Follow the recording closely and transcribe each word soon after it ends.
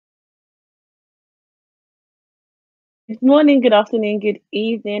Good morning, good afternoon, good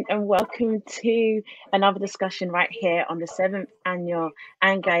evening, and welcome to another discussion right here on the 7th annual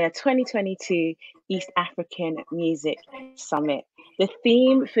ONGEA 2022 East African Music Summit. The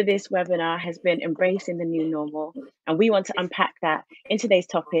theme for this webinar has been embracing the new normal, and we want to unpack that in today's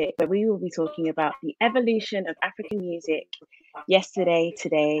topic, where we will be talking about the evolution of African music yesterday,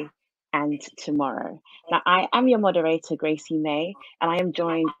 today, and tomorrow. Now, I am your moderator, Gracey May, and I am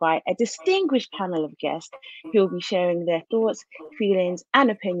joined by a distinguished panel of guests who will be sharing their thoughts, feelings,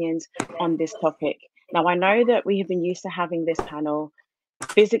 and opinions on this topic. Now, I know that we have been used to having this panel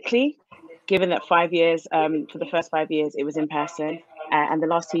physically, given that 5 years, for the first 5 years, it was in person, and the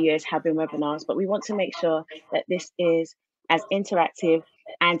last 2 years have been webinars, but we want to make sure that this is as interactive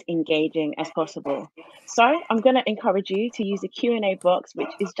and engaging as possible. So I'm going to encourage you to use the Q&A box, which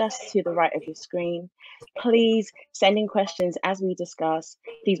is just to the right of your screen. Please send in questions as we discuss.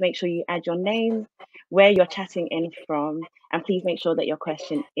 Please make sure you add your name, where you're chatting in from, and please make sure that your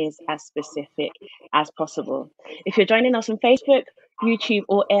question is as specific as possible. If you're joining us on Facebook, YouTube,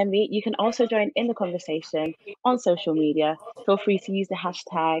 or Airmeet, you can also join in the conversation on social media. Feel free to use the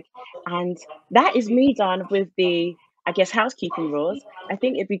hashtag. And that is me done with the, I guess, housekeeping rules. I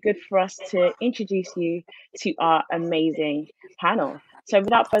think it'd be good for us to introduce you to our amazing panel. So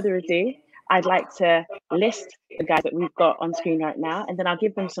without further ado, I'd like to list the guys that we've got on screen right now, and then I'll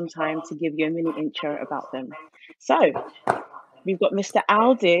give them some time to give you a mini intro about them. So we've got Mr.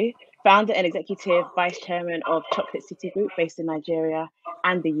 Audu, founder and executive vice chairman of Chocolate City Group based in Nigeria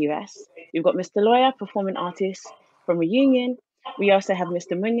and the US. We've got Mr. Loya, performing artist from Réunion. We also have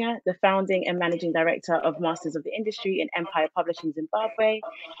Mr. Munya, the founding and managing director of Masters of the Industry in Empire Publishing Zimbabwe,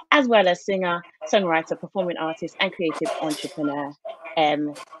 as well as singer, songwriter, performing artist, and creative entrepreneur,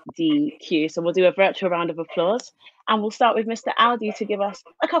 MDQ. So we'll do a virtual round of applause, and we'll start with Mr. Audu to give us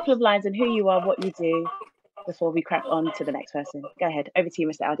a couple of lines on who you are, what you do, before we crack on to the next person. Go ahead. Over to you,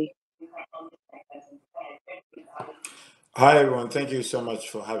 Mr. Audu. Hi, everyone. Thank you so much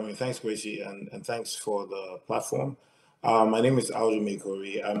for having me. Thanks, Gracey, and thanks for the platform. My name is Audu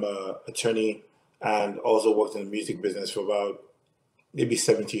Maikori. I'm an attorney and also worked in the music business for about maybe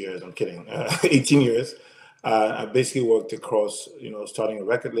 70 years. I'm kidding, 18 years. I basically worked across, starting a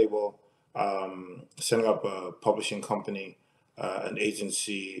record label, setting up a publishing company, an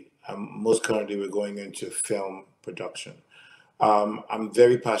agency. Most currently, we're going into film production. I'm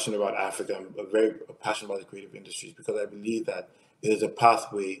very passionate about Africa. I'm very passionate about the creative industries because I believe that it is a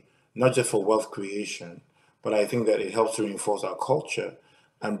pathway, not just for wealth creation, but I think that it helps to reinforce our culture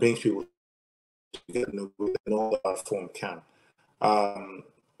and brings people together in a way that no other form can.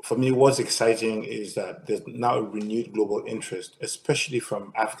 For me, what's exciting is that there's now a renewed global interest, especially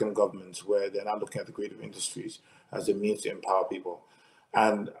from African governments, where they're now looking at the creative industries as a means to empower people.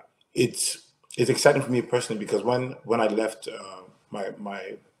 And it's exciting for me personally because when I left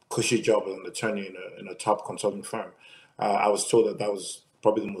my cushy job as an attorney in a top consulting firm, I was told that was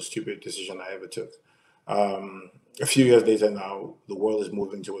probably the most stupid decision I ever took. A few years later now, the world is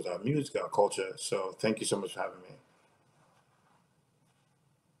moving towards our music, our culture. So thank you so much for having me.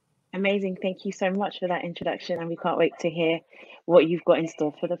 Amazing. Thank you so much for that introduction, and we can't wait to hear what you've got in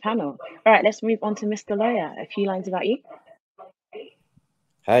store for the panel. All right, let's move on to Mr. Loya. A few lines about you.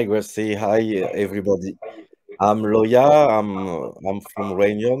 Hi, Gracey. Hi, everybody. I'm Loya. I'm from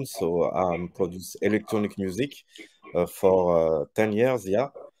Réunion, so I produce electronic music for 10 years, yeah.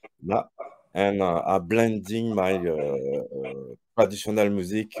 And I'm blending my traditional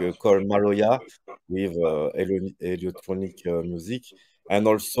music called Maloya with electronic music. And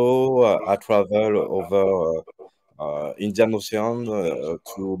also, I travel over Indian Ocean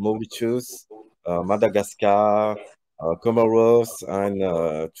to Mauritius, Madagascar, Comoros, and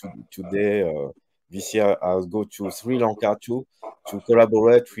today, this year, I'll go to Sri Lanka too to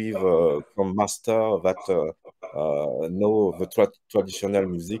collaborate with some master that know the traditional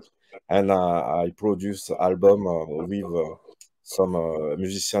music, and I produce album with some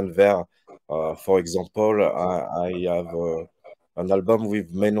musicians there. For example, I have an album with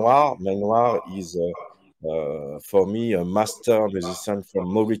M.O.T.I. M.O.T.I is for me a master musician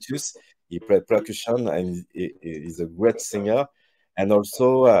from Mauritius. He plays percussion and he is a great singer. And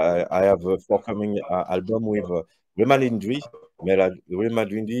also I have a forthcoming album with Remalindri.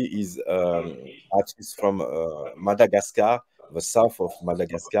 Remalindri is artist from Madagascar, the south of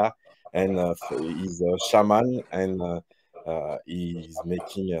Madagascar, and he's a shaman, and he's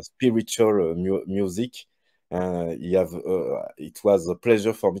making spiritual music. It was a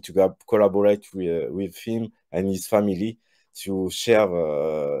pleasure for me to collaborate with him and his family to share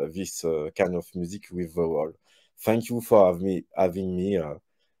this kind of music with the world. Thank you for having me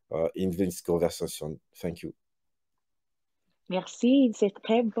in this conversation. Thank you. Merci, c'est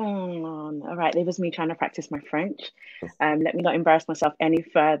très bon. All right, there was me trying to practice my French. Let me not embarrass myself any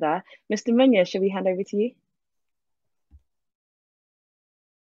further. Mr. Munya, should we hand over to you?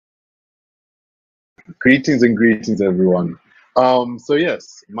 Greetings and greetings, everyone. So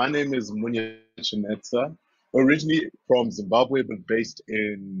yes, my name is Chanetsa, originally from Zimbabwe, but based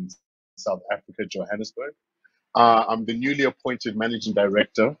in South Africa, Johannesburg. I'm the newly appointed managing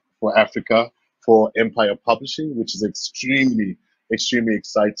director for Africa for Empire Publishing, which is extremely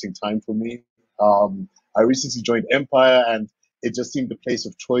exciting time for me. I recently joined Empire, and it just seemed the place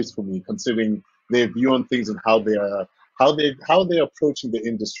of choice for me, considering their view on things and how they're approaching the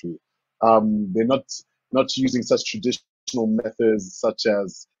industry. They're not using such traditional methods such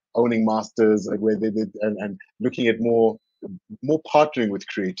as owning masters, like where and looking at more partnering with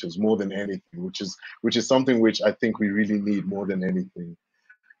creatives more than anything, which is something which I think we really need more than anything.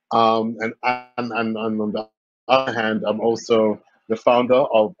 And on the other hand, I'm also the founder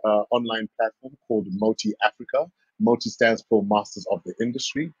of an online platform called M.O.T.I Africa. M.O.T.I stands for Masters of the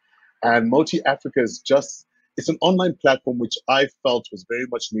Industry, and M.O.T.I Africa is just it's an online platform which I felt was very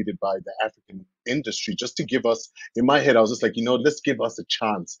much needed by the African industry, just to give us. In my head, I was just like, let's give us a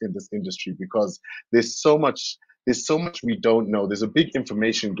chance in this industry because there's so much we don't know. There's a big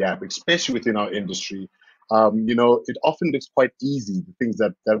information gap, especially within our industry. It often looks quite easy, the things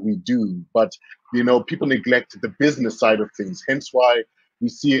that we do, but people neglect the business side of things. Hence why we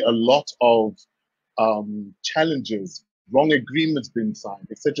see a lot of challenges, wrong agreements being signed,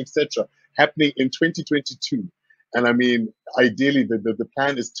 etc., happening in 2022. And I mean, ideally, the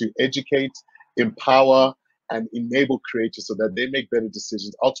plan is to educate, empower, and enable creators so that they make better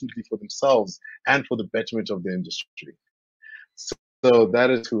decisions ultimately for themselves and for the betterment of the industry. So that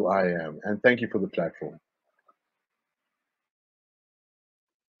is who I am. And thank you for the platform.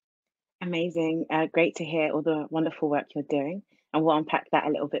 Amazing. Great to hear all the wonderful work you're doing. And we'll unpack that a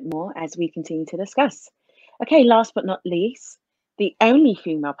little bit more as we continue to discuss. Okay, last but not least, the only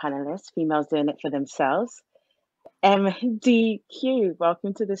female panelist, females doing it for themselves, MDQ.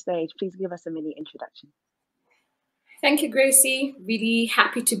 Welcome to the stage. Please give us a mini introduction. Thank you, Gracey. Really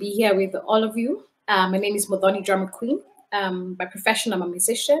happy to be here with all of you. My name is Muthoni, drama queen. By profession, I'm a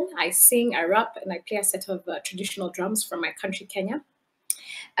musician. I sing, I rap, and I play a set of traditional drums from my country, Kenya.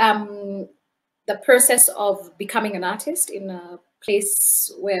 The process of becoming an artist in a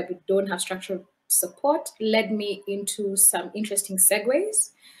place where we don't have structural support led me into some interesting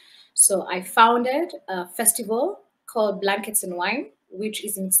segues. So I founded a festival called Blankets and Wine, which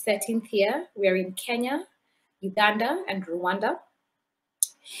is in its 13th year. We're in Kenya, Uganda, and Rwanda.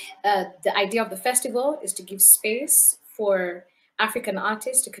 The idea of the festival is to give space for African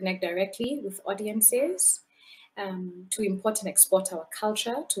artists to connect directly with audiences, to import and export our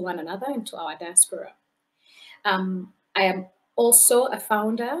culture to one another and to our diaspora. I am also a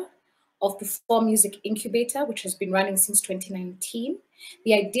founder of Perform Music Incubator, which has been running since 2019.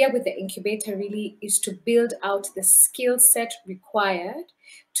 The idea with the incubator really is to build out the skill set required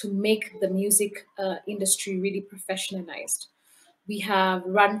to make the music industry really professionalized. We have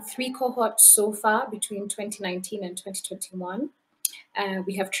run 3 cohorts so far between 2019 and 2021.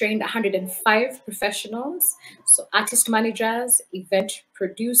 We have trained 105 professionals, so artist managers, event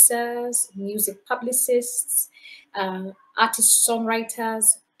producers, music publicists, artist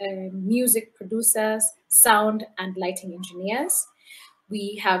songwriters, music producers, sound and lighting engineers.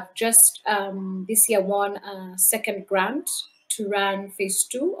 We have just this year won a second grant to run phase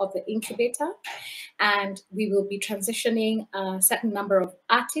 2 of the incubator, and we will be transitioning a certain number of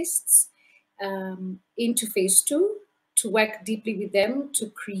artists into phase 2 to work deeply with them to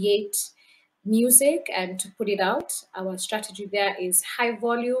create music and to put it out. Our strategy there is high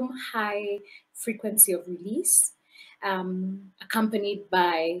volume, high frequency of release, accompanied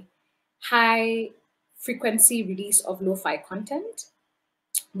by high frequency release of lo-fi content.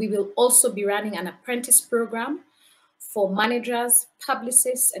 We will also be running an apprentice program for managers,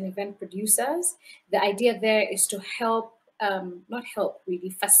 publicists, and event producers. The idea there is to help, not help, really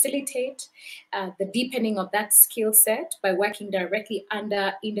facilitate the deepening of that skill set by working directly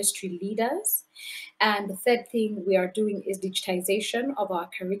under industry leaders. And the third thing we are doing is digitization of our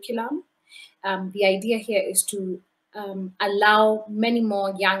curriculum. The idea here is to allow many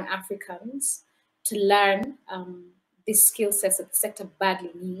more young Africans to learn these skill sets that the sector badly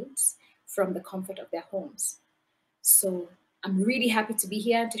needs from the comfort of their homes. So I'm really happy to be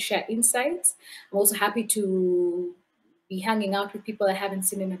here to share insights. I'm also happy to be hanging out with people I haven't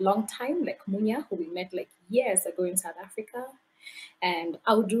seen in a long time, like Munya, who we met like years ago in South Africa, and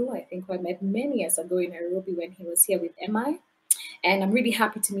Audu, I think I met many years ago in Nairobi when he was here with M.O.T.I. And I'm really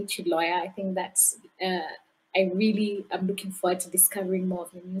happy to meet you, Loya. I think that's I really am looking forward to discovering more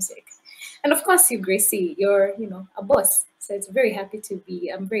of your music. And of course, you, Gracey, you're, you know, a boss. So I'm very happy to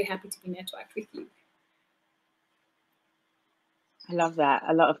be networked with you. I love that.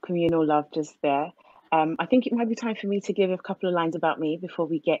 A lot of communal love just there. I think it might be time for me to give a couple of lines about me before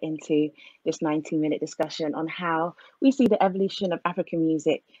we get into this 90-minute discussion on how we see the evolution of African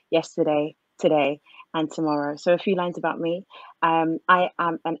music yesterday, today, and tomorrow. So a few lines about me. I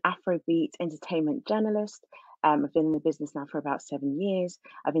am an Afrobeat entertainment journalist. I've been in the business now for about 7 years.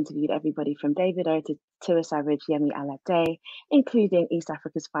 I've interviewed everybody from Davido to Tiwa Savage, Yemi Alade, including East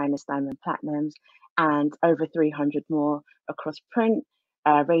Africa's finest diamond platinums, and over 300 more across print,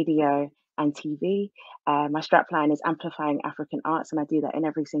 radio, and TV. My strapline is amplifying African arts, and I do that in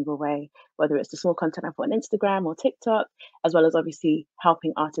every single way, whether it's the small content I put on Instagram or TikTok, as well as obviously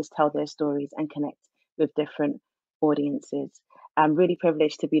helping artists tell their stories and connect with different audiences. I'm really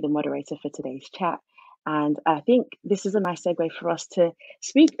privileged to be the moderator for today's chat. And I think this is a nice segue for us to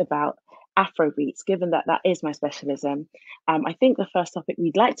speak about Afrobeats, given that that is my specialism. I think the first topic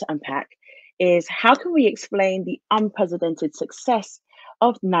we'd like to unpack is how can we explain the unprecedented success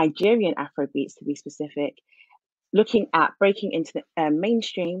of Nigerian Afrobeats, to be specific, looking at breaking into the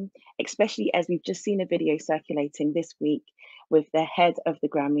mainstream, especially as we've just seen a video circulating this week with the head of the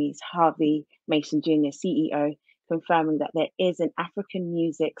Grammys, Harvey Mason Jr., CEO, confirming that there is an African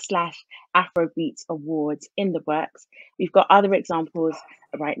music / Afrobeats awards in the works. We've got other examples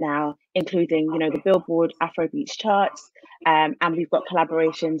right now, including, you know, the Billboard Afrobeats charts, and we've got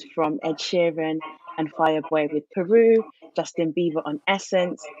collaborations from Ed Sheeran and Fireboy with Peru, Justin Bieber on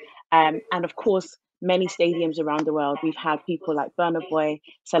Essence, and of course, many stadiums around the world. We've had people like Burna Boy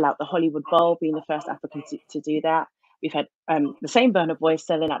sell out the Hollywood Bowl, being the first African to do that. We've had the same Burna Boy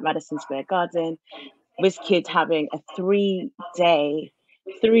selling out Madison Square Garden. Wizkid having a three-day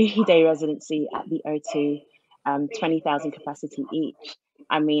residency at the O2, 20,000 capacity each.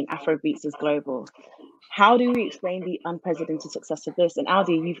 I mean, Afrobeats is global. How do we explain the unprecedented success of this? And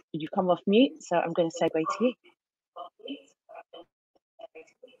Audu, you've come off mute, so I'm going to segue to you.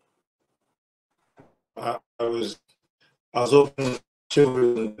 I was hoping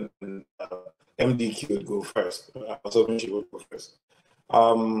children MDQ would go first. I was hoping she would go first.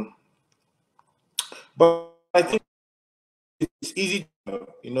 But I think it's easy to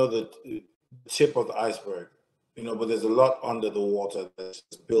know the tip of the iceberg, but there's a lot under the water that's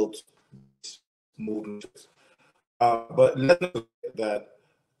built movements. But let's not forget that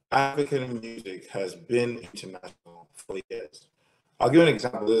African music has been international for years. I'll give you an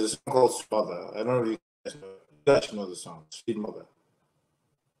example. There's a song called Smother. I don't know if you guys know. You guys know the song, Sweet Mother.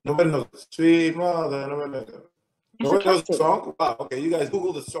 Nobody knows Sweet Mother. Nobody knows it. Nobody knows the song? Wow, okay, you guys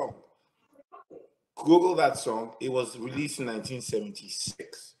Google the song. Google that song. It was released in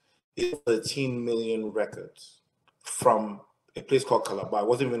 1976. It was 13 million records from a place called Calabar. It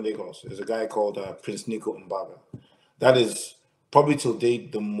wasn't even Lagos. There's a guy called Prince Nico Mbaga. That is probably till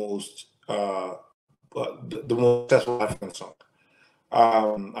date the most successful African song.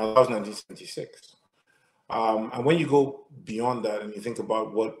 And that was 1976. And when you go beyond that and you think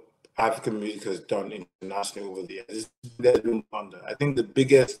about what African music has done internationally over the years, I think the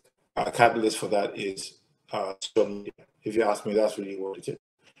biggest catalyst for that is social media. If you ask me, that's really what it is.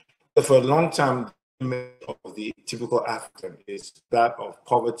 But for a long time, the image of the typical African is that of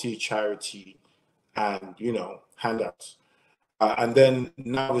poverty, charity, and handouts. And then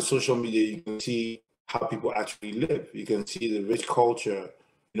now with social media, you can see how people actually live. You can see the rich culture.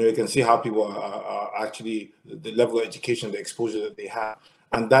 You can see how people are actually the level of education, the exposure that they have,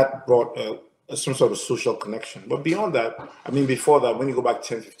 and that brought some sort of social connection. But beyond that, I mean, before that, when you go back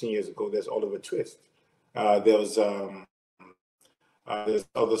 10, 15 years ago, there's Oliver Twist. There's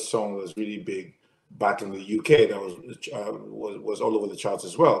other song that was really big back in the UK that was all over the charts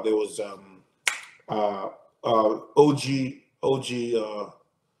as well. There was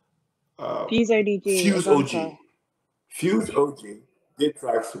Fuse OG did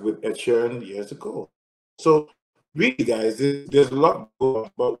tracks with Ed Sheeran years ago. So really, guys, there's a lot going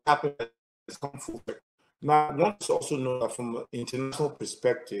on, but what happened is come full circle. Now, I want to also know that from an international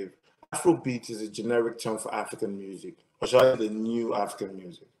perspective, Afrobeat is a generic term for African music, or should I say the new African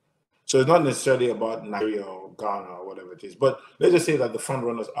music. So it's not necessarily about Nigeria or Ghana or whatever it is, but let's just say that the front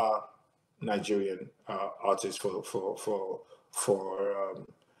runners are Nigerian artists for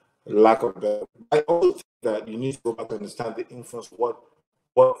lack of better. I also think that you need to go back to understand the influence of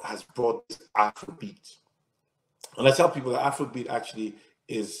what has brought this Afrobeat. And I tell people that Afrobeat actually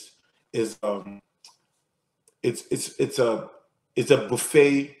is it's a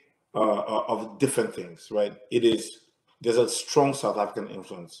buffet of different things, right? There's a strong South African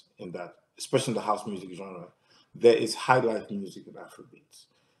influence in that, especially in the house music genre. there is high life music in Afrobeats.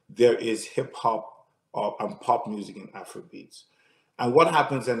 There is hip hop and pop music in Afrobeats. And what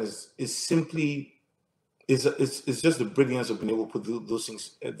happens then is simply it's just the brilliance of being able to put those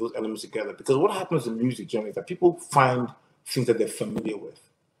things, those elements together. Because what happens in music generally is that people find things that they're familiar with.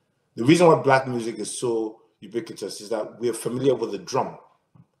 The reason why Black music is so ubiquitous is that we're familiar with the drum.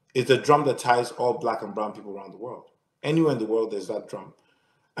 It's the drum that ties all Black and brown people around the world. Anywhere in the world, there's that drum.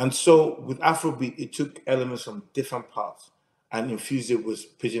 And so with Afrobeat, it took elements from different parts and infused it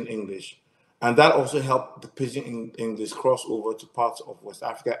with Pidgin English. And that also helped the Pidgin English cross over to parts of West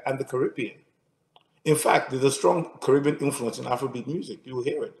Africa and the Caribbean. In fact, there's a strong Caribbean influence in Afrobeat music. You will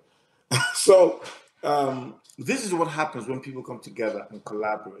hear it. So this is what happens when people come together and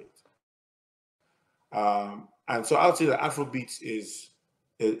collaborate. And so I would say that Afrobeats is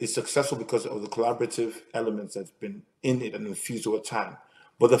successful because of the collaborative elements that's been in it and infused over time.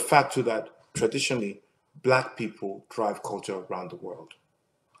 But the fact too that traditionally, Black people drive culture around the world.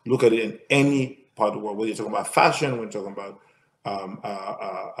 Look at it in any part of the world, whether you're talking about fashion, when you're talking about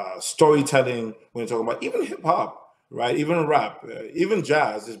storytelling, when you're talking about even hip hop, right? Even rap, even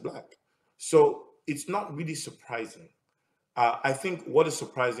jazz is Black. So it's not really surprising. I think what is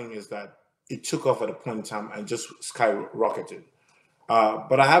surprising is that it took off at a point in time and just skyrocketed.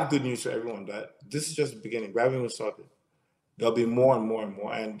 But I have good news for everyone that this is just the beginning. We haven't even started. There'll be more and more and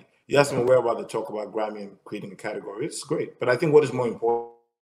more. And yes, I'm aware about the talk about Grammy and creating a category. It's great. But I think what is more important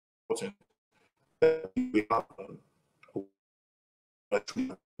the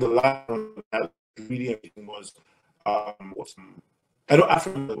last one that really was I know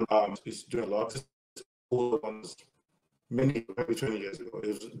Africa is doing a lot. This old ones maybe 20 years ago. It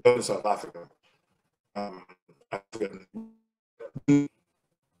was done in South Africa. African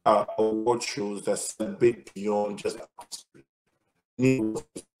award shows that celebrate beyond just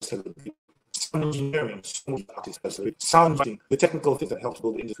celebrate sound engineering, sound the technical things that help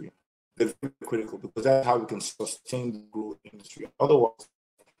build the industry. They're very critical because that's how we can sustain the growth in the industry. Otherwise,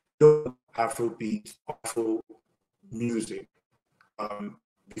 Afrobeat, Afro music,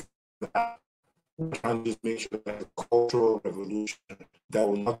 we can just make sure that the cultural revolution that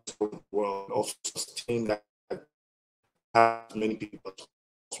will not destroy the world also sustain that as many people as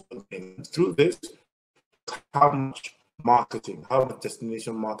possible. And through this, how much marketing, how much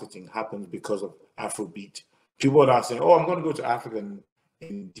destination marketing happens because of Afrobeat. People are not saying, oh, I'm going to go to Africa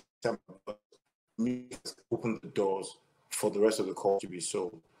in December, but music has opened the doors for the rest of the culture to be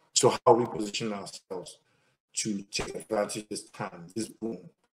sold. So how we position ourselves to take advantage of this time, this boom,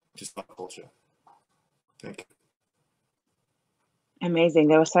 this culture. Thank you. Amazing.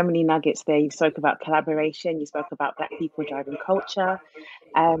 There were so many nuggets there. You spoke about collaboration, you spoke about Black people driving culture.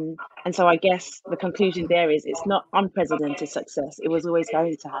 And so I guess the conclusion there is it's not unprecedented success. It was always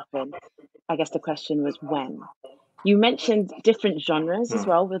going to happen. I guess the question was when. You mentioned different genres as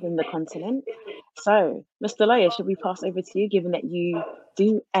well within the continent. So, Mr. Loya, should we pass over to you, given that you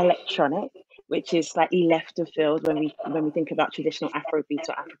do electronic, which is slightly left of field when we think about traditional Afrobeat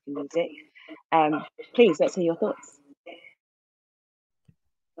or African music? Please, let's hear your thoughts.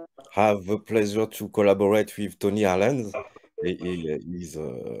 Have the pleasure to collaborate with Tony Allens. He is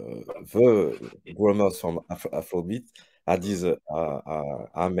the drummer from Afrobeat.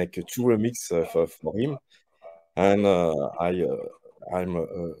 I make 2 remixes for him, and I'm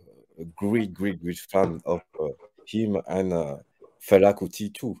a great fan of him and Fela Kuti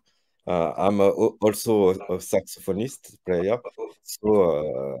too. I'm also a saxophonist player,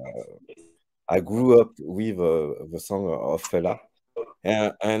 so I grew up with the song of Fela.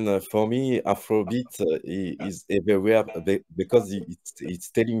 And for me, Afrobeat is everywhere because it's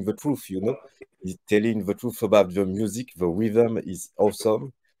telling the truth, you know. It's telling the truth about the music. The rhythm is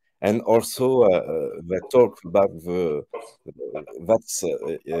awesome, and also the talk about that's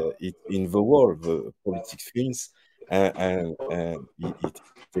it in the world, the politics things, and it's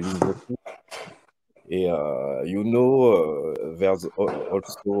telling the truth. You know, there's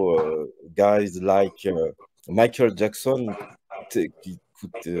also guys like Michael Jackson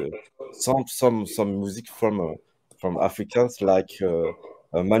could some music from Africans like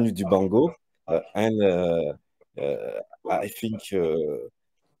Manu Dibango and I think the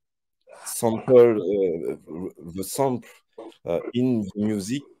sample in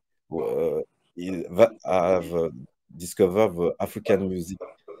music that have discovered the African music.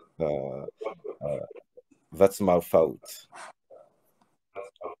 That's my fault.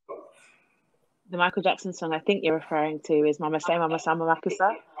 The Michael Jackson song I think you're referring to is Mama Say, Mama Sama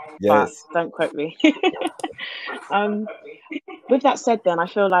Makusa. Yes. But don't quote me. With that said, then, I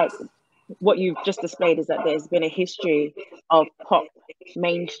feel like what you've just displayed is that there's been a history of pop,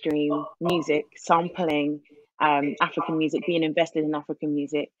 mainstream music, sampling, African music, being invested in African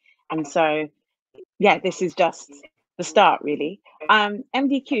music. And so, yeah, this is just the start, really.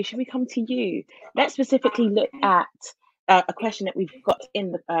 MDQ, should we come to you? Let's specifically look at a question that we've got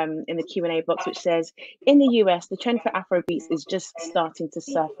in the Q&A box, which says, in the US, the trend for Afrobeats is just starting to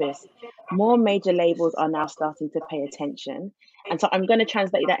surface. More major labels are now starting to pay attention. And so I'm going to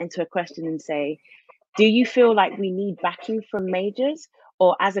translate that into a question and say, do you feel like we need backing from majors,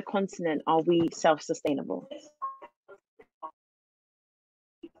 or as a continent, are we self-sustainable?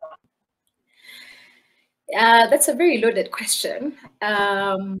 That's a very loaded question.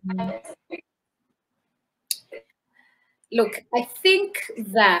 Look, I think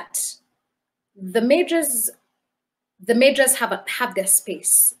that the majors have their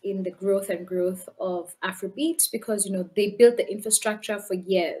space in the growth of Afrobeat, because they built the infrastructure for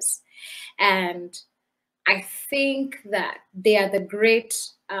years, and I think that they are the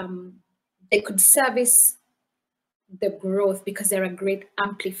great. They could service the growth because they're a great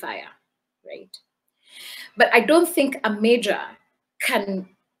amplifier, right? But I don't think a major can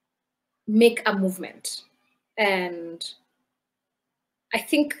make a movement, and I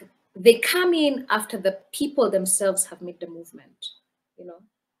think they come in after the people themselves have made the movement,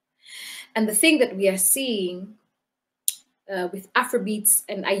 And the thing that we are seeing with Afrobeats,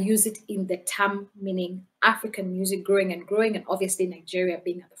 and I use it in the term meaning African music growing and growing, and obviously Nigeria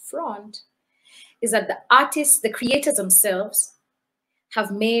being at the front, is that the artists, the creators themselves,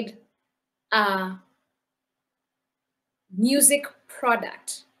 have made a music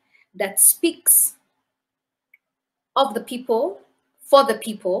product that speaks of the people, for the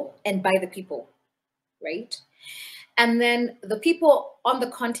people, and by the people, right? And then the people on the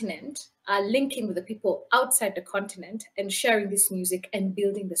continent are linking with the people outside the continent and sharing this music and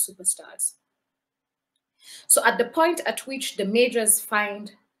building the superstars. So at the point at which the majors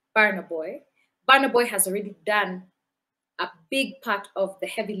find Burna Boy has already done a big part of the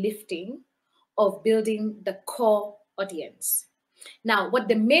heavy lifting of building the core audience. Now, what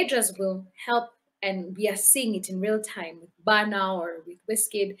the majors will help, and we are seeing it in real time with Burna or with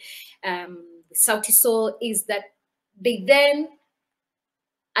Wizkid, Sauti Sol, is that they then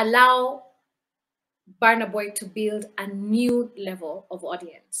allow Burna Boy to build a new level of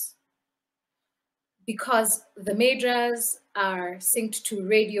audience, because the majors are synced to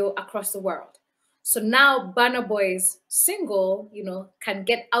radio across the world. So now Burna Boy's single, can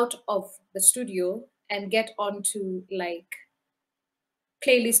get out of the studio and get onto like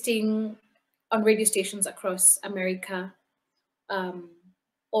playlisting on radio stations across America,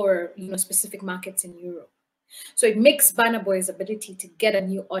 or specific markets in Europe. So it makes Burna Boy's ability to get a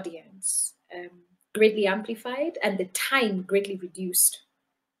new audience greatly amplified, and the time greatly reduced.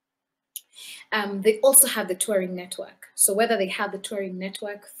 They also have the touring network. So whether they have the touring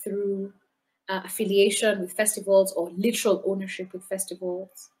network through affiliation with festivals, or literal ownership with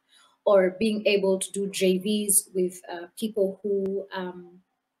festivals, or being able to do JVs with people who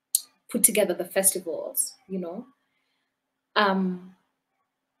put together the festivals,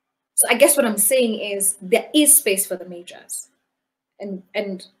 So I guess what I'm saying is there is space for the majors,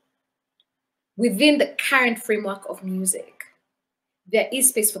 and within the current framework of music, there is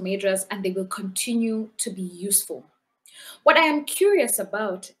space for majors, and they will continue to be useful. What I am curious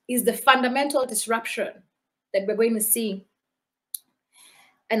about is the fundamental disruption that we're going to see,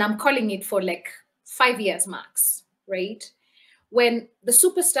 and I'm calling it for like 5 years max, right? When the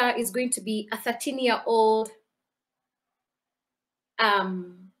superstar is going to be a 13-year-old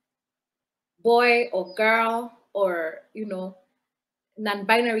boy or girl, or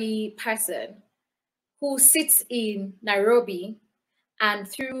non-binary person who sits in Nairobi, and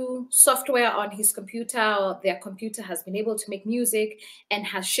through software on his computer or their computer has been able to make music and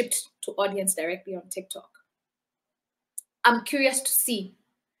has shipped to audience directly on TikTok. I'm curious to see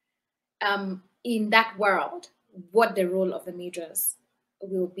in that world what the role of the majors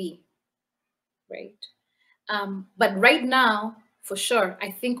will be, right? But right now, for sure,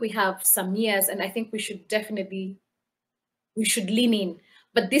 I think we have some years, and I think we should lean in.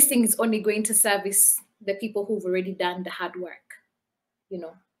 But this thing is only going to service the people who've already done the hard work,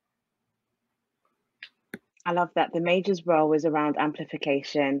 I love that. The majors' role is around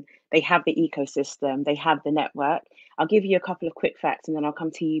amplification. They have the ecosystem, they have the network. I'll give you a couple of quick facts, and then I'll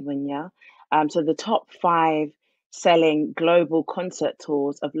come to you, Munya. So the top 5 selling global concert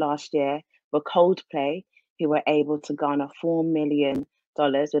tours of last year were Coldplay, who were able to garner $4 million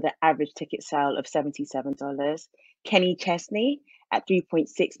with an average ticket sale of $77. Kenny Chesney at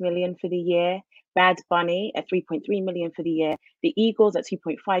 $3.6 million for the year. Bad Bunny at 3.3 million for the year, the Eagles at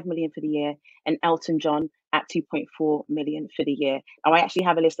 2.5 million for the year, and Elton John at 2.4 million for the year. Now, I actually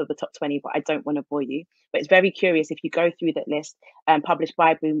have a list of the top 20, but I don't want to bore you. But it's very curious if you go through that list published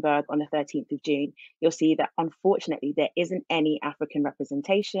by Bloomberg on the 13th of June, you'll see that unfortunately there isn't any African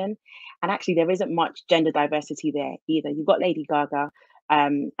representation. And actually there isn't much gender diversity there either. You've got Lady Gaga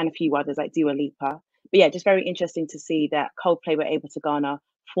and a few others like Dua Lipa. But yeah, just very interesting to see that Coldplay were able to garner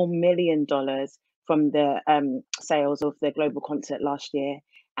 $4 million from the sales of their global concert last year,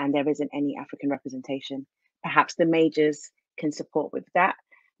 and there isn't any African representation. Perhaps the majors can support with that.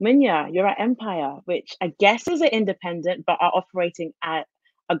 Munya, you're at Empire, which I guess is an independent, but are operating at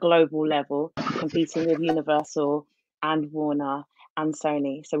a global level, competing with Universal and Warner and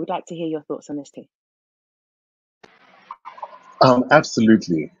Sony. So we'd like to hear your thoughts on this too.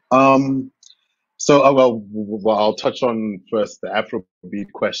 Absolutely. So, well, I'll touch on first the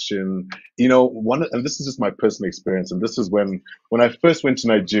Afrobeat question. You know, and this is just my personal experience, and this is when I first went to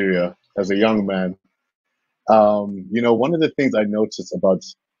Nigeria as a young man. You know, one of the things I noticed about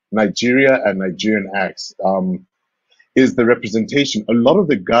Nigeria and Nigerian acts is the representation. A lot of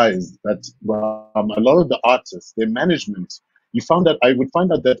the guys a lot of the artists, their management. I would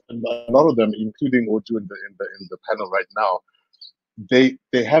find out that a lot of them, including Audu in the panel right now, they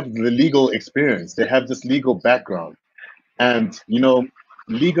have the legal experience. They have this legal background, and you know,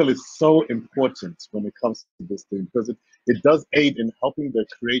 legal is so important when it comes to this thing because it does aid in helping the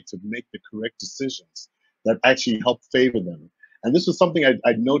creative make the correct decisions that actually help favor them. And this was something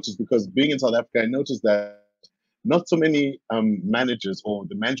I noticed because being in South Africa, I noticed that not so many managers or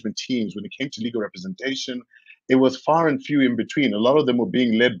the management teams, when it came to legal representation, it was far and few in between. A lot of them were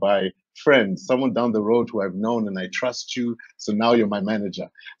being led by friends, someone down the road who I've known and I trust you, so now you're my manager.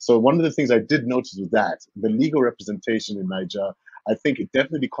 So one of the things I did notice was that the legal representation in Niger, I think it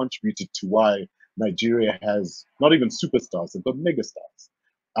definitely contributed to why Nigeria has not even superstars, but megastars.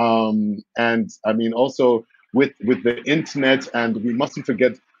 And I mean, also with the internet, and we mustn't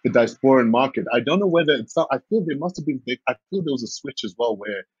forget the diasporan market. I don't know whether it's not, I feel there must have been, I feel there was a switch as well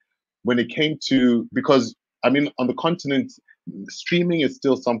where when it came to, because I mean, on the continent, streaming is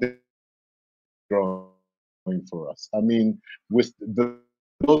still something growing for us. I mean, with those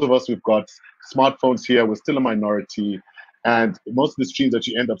of us who've got smartphones here, we're still a minority, and most of the streams that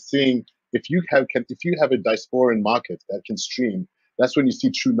you end up seeing, if you have a diasporan market that can stream, that's when you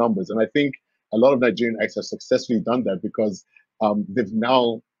see true numbers. And I think a lot of Nigerian acts have successfully done that because they're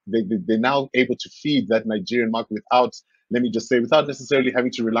now able to feed that Nigerian market without, let me just say, without necessarily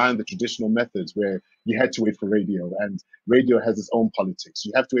having to rely on the traditional methods where you had to wait for radio, and radio has its own politics.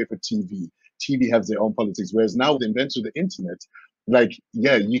 You have to wait for TV. TV has their own politics. Whereas now with the invention of the internet, like,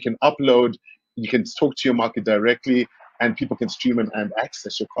 yeah, you can upload, you can talk to your market directly, and people can stream and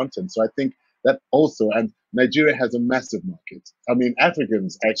access your content. So I think that also, and Nigeria has a massive market. I mean,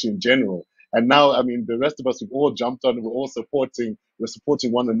 Africans actually in general. And now, I mean, the rest of us, we've all jumped on, we're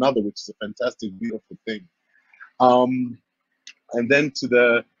supporting one another, which is a fantastic, beautiful thing. And then to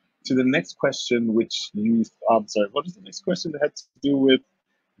the next question, which you, sorry, what is the next question that had to do with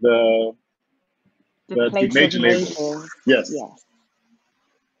the major labels? Yes.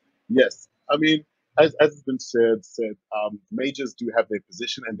 Yes. I mean, as has been said, majors do have their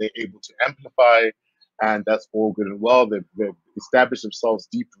position and they're able to amplify, and that's all good and well. They've established themselves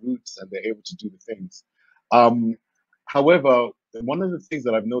deep roots and they're able to do the things. However, one of the things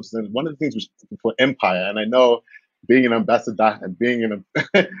that I've noticed, and one of the things which for Empire, and I know being an ambassador and being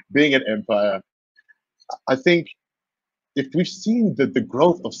an Empire, I think if we've seen the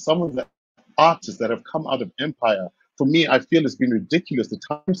growth of some of the artists that have come out of Empire, for me, I feel it's been ridiculous. The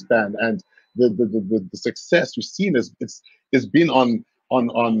time span and the success we've seen it's been on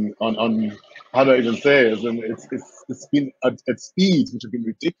how do I even say it? It's been at speeds which have been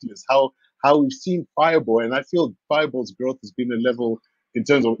ridiculous. How we've seen Fireball, and I feel Fireball's growth has been a level in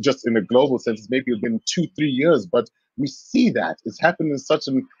terms of just in a global sense. Maybe it's been 2-3 years, but we see that it's happening in such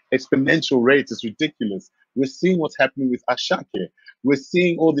an exponential rate. It's ridiculous. We're seeing what's happening with Ashake. We're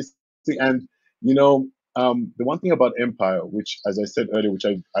seeing all this thing, and you know, the one thing about Empire, which, as I said earlier, which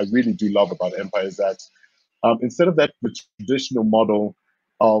I really do love about Empire, is that instead of that the traditional model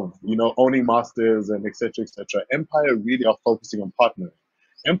of, you know, owning masters and etc., Empire really are focusing on partnering.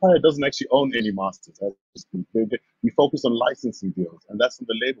 Empire doesn't actually own any masters. We focus on licensing deals, and that's on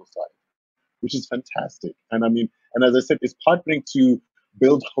the label side, which is fantastic. And I mean, and as I said, it's partnering to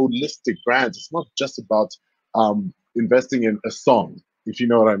build holistic brands. It's not just about investing in a song, if you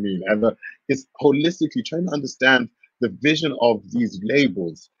know what I mean. And it's holistically trying to understand the vision of these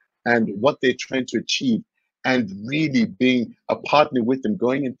labels and what they're trying to achieve, and really being a partner with them,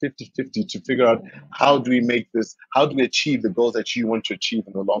 going in 50-50 to figure out how do we make this, how do we achieve the goals that you want to achieve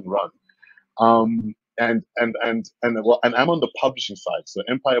in the long run. And I'm on the publishing side, so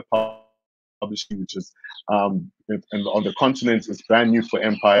Empire Publishing, which is and on the continent, is brand new for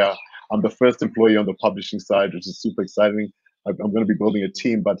Empire. I'm the first employee on the publishing side, which is super exciting. I'm going to be building a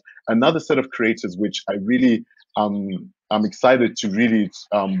team, but another set of creators which I really I'm excited to really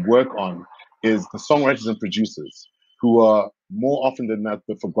work on is the songwriters and producers, who are more often than not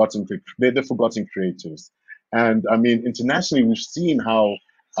they're the forgotten creators. And I mean, internationally, we've seen how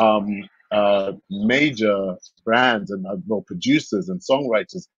major brands and producers and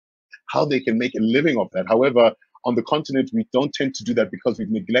songwriters, how they can make a living off that. However, on the continent, we don't tend to do that because we've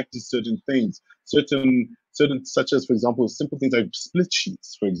neglected certain things, certain such as, for example, simple things like split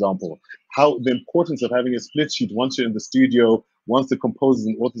sheets, for example. How the importance of having a split sheet once you're in the studio, once the composers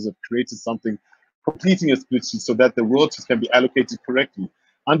and authors have created something, completing a split sheet so that the royalties can be allocated correctly.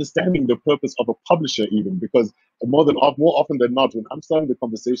 Understanding the purpose of a publisher, even, because more often than not, when I'm starting the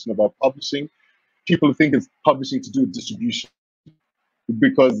conversation about publishing, people think it's publishing to do with distribution,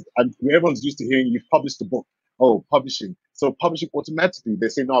 because everyone's used to hearing you've published a book. Oh, publishing. So publishing, automatically they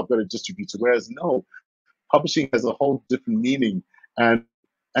say, no, I've got to distribute it. Whereas no, publishing has a whole different meaning. And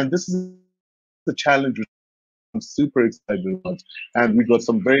this is the challenge which I'm super excited about. And we've got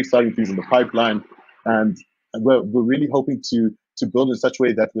some very exciting things in the pipeline. And we're really hoping to build in such a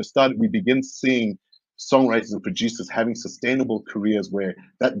way that we begin seeing songwriters and producers having sustainable careers where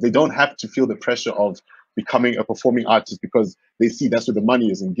that they don't have to feel the pressure of becoming a performing artist, because they see that's where the money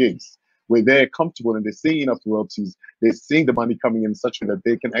is in gigs, where they're comfortable and they're seeing enough royalties, they're seeing the money coming in such a way that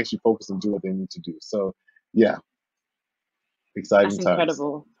they can actually focus and do what they need to do. So yeah, exciting That's times.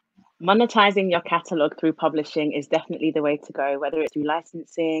 incredible. Monetizing your catalog through publishing is definitely the way to go, whether it's through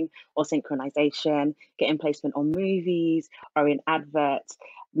licensing or synchronization, getting placement on movies or in adverts.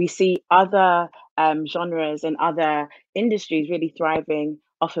 We see other genres and other industries really thriving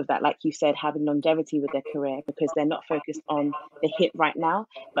off of that, like you said, having longevity with their career because they're not focused on the hit right now,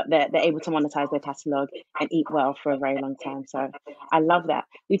 but they're able to monetize their catalog and eat well for a very long time. So I love that.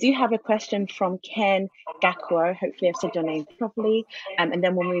 We do have a question from Ken Gakwo. Hopefully I've said your name properly. And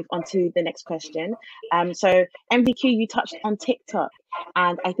then we'll move on to the next question. So MVQ, you touched on TikTok.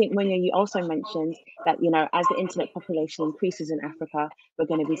 And I think, Munya, you also mentioned that, you know, as the internet population increases in Africa, we're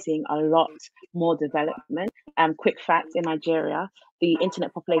going to be seeing a lot more development. Quick fact, in Nigeria, the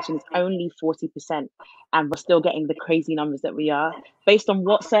internet population is only 40%, and we're still getting the crazy numbers that we are. Based on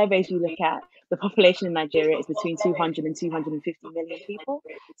what surveys you look at, the population in Nigeria is between 200 and 250 million people.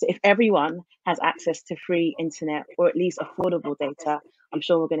 So if everyone has access to free internet or at least affordable data, I'm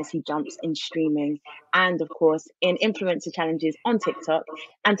sure we're going to see jumps in streaming and, of course, in influencer challenges on TikTok.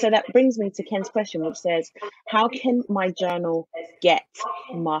 And so that brings me to Ken's question, which says, how can my journal get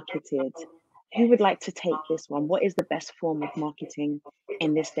marketed? Who would like to take this one? What is the best form of marketing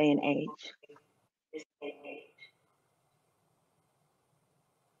in this day and age?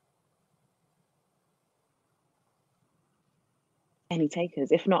 Any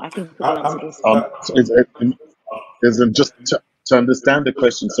takers? If not, I can quickly answer this. Just to understand the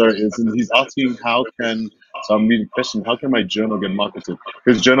question, sorry, he's asking how can, so I'm reading the question, how can my journal get marketed?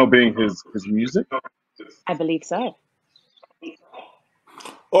 His journal being his music? I believe so.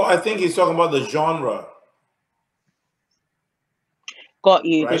 Oh, I think he's talking about the genre. Got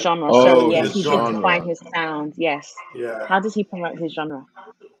you, right? the genre. Oh, So yes, his he genre. did define his sound. Yes. Yeah. How does he promote his genre?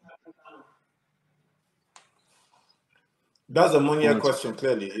 That's a Munya question,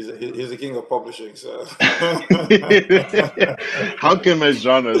 clearly. He's the king of publishing, so. How can my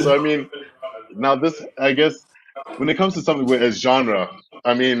genre? So, I mean, now this, I guess, when it comes to something with a genre,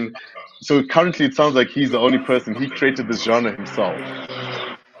 I mean, so currently it sounds like he's the only person, he created this genre himself.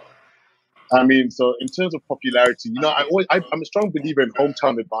 I mean, so in terms of popularity, you know, I'm a strong believer in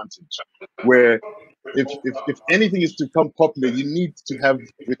hometown advantage, where if anything is to become popular, you need to have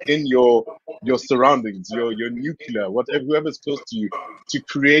within your surroundings, your nuclear, whatever, whoever's close to you, to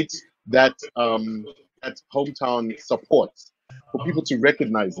create that that hometown support for people to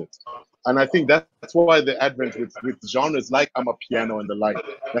recognize it. And I think that's why the advent with genres like Amapiano and the like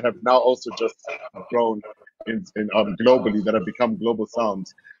that have now also just grown in globally, that have become global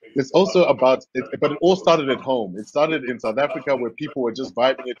sounds. It's also about it, but it all started at home. It started in South Africa, where people were just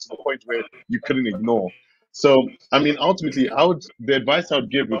vibing it to the point where you couldn't ignore. So, I mean, ultimately, the advice I would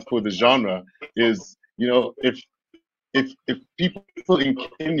give for the genre is, you know, if people in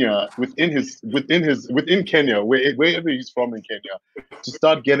Kenya, within Kenya, wherever he's from in Kenya, to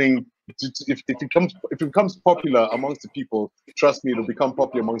start getting, if it becomes popular amongst the people, trust me, it'll become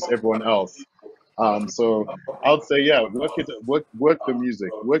popular amongst everyone else. So I would say, yeah, work the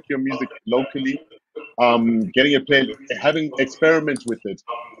music, work your music locally, getting a play, having experiment with it,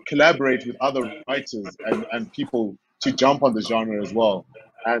 collaborate with other writers and people to jump on the genre as well.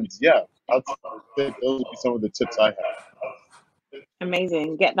 And yeah, I'd say those would be some of the tips I have.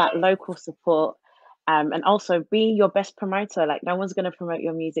 Amazing. Get that local support. And also be your best promoter. Like, no one's going to promote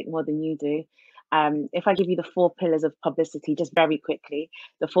your music more than you do. If I give you the 4 pillars of publicity, just very quickly,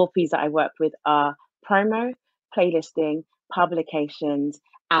 the 4 P's that I work with are promo, playlisting, publications,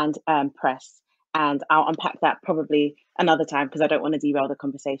 and press. And I'll unpack that probably another time because I don't want to derail the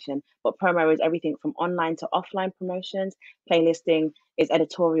conversation. But promo is everything from online to offline promotions. Playlisting is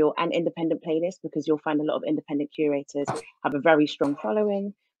editorial and independent playlists because you'll find a lot of independent curators have a very strong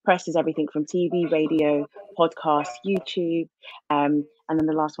following. Press is everything from TV, radio, podcasts, YouTube. And then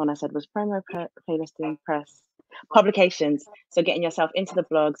the last one I said was promo, playlisting, press, publications. So getting yourself into the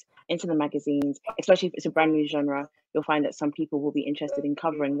blogs, into the magazines, especially if it's a brand new genre, you'll find that some people will be interested in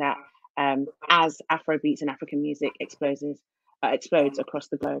covering that as Afrobeats and African music explodes across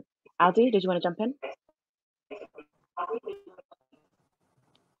the globe. Audu, did you want to jump in?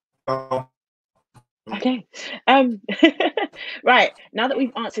 Okay. Right. Now that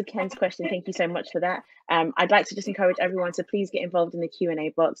we've answered Ken's question, thank you so much for that. I'd like to just encourage everyone to please get involved in the Q&A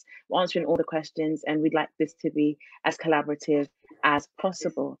box. We're answering all the questions and we'd like this to be as collaborative as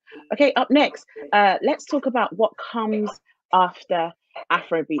possible. Okay, up next, let's talk about what comes after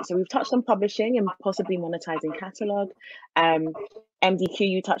Afrobeat. So we've touched on publishing and possibly monetizing catalog. MDQ,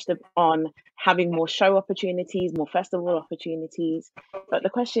 you touched on having more show opportunities, more festival opportunities. But the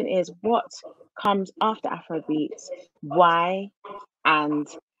question is, what comes after Afrobeats? Why and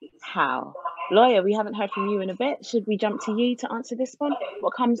how? Loya, we haven't heard from you in a bit. Should we jump to you to answer this one?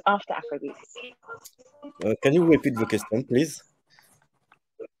 What comes after Afrobeats? Can you repeat the question, please?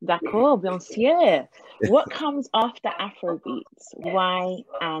 D'accord, bien sûr. What comes after Afrobeats? Why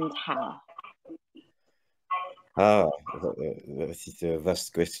and how? This is a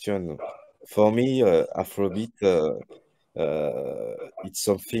vast question. For me, Afrobeat, it's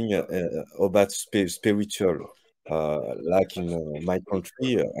something about spiritual, like in my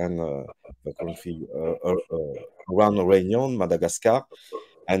country and the country around Réunion, Madagascar,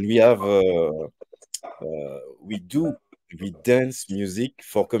 and we have we dance music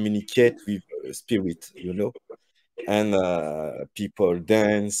for communicate with spirit, you know, and people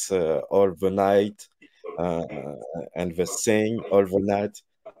dance all the night and they sing all the night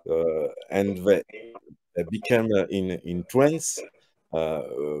and they become in trance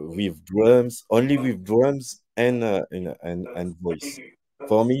with drums, only with drums and voice.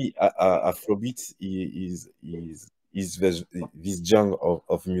 For me, Afrobeat is this genre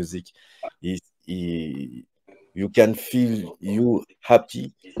of music. You can feel you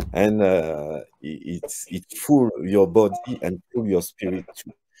happy, and it full your body and full your spirit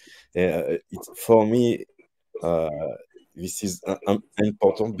too. For me, this is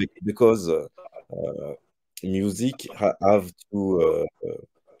important because music have to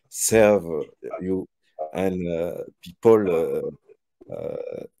serve you, and people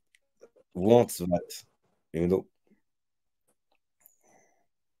want that, you know.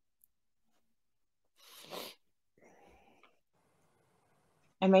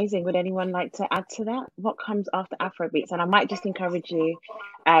 Amazing. Would anyone like to add to that? What comes after Afrobeats? And I might just encourage you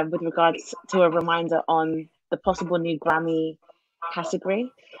with regards to a reminder on the possible new Grammy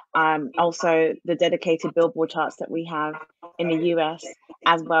category. Also, the dedicated Billboard charts that we have in the US,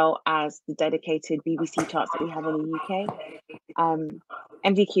 as well as the dedicated BBC charts that we have in the UK.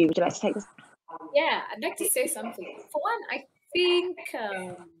 MDQ, would you like to take this? Yeah, I'd like to say something. For one, I think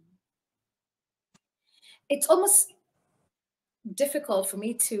it's almost difficult for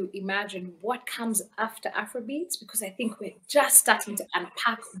me to imagine what comes after Afrobeats because I think we're just starting to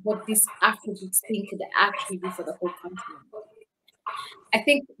unpack what this Afrobeats thing could actually be for the whole continent. I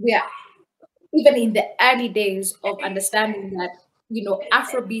think we are even in the early days of understanding that, you know,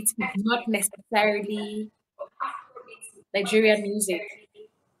 Afrobeats is not necessarily Nigerian music,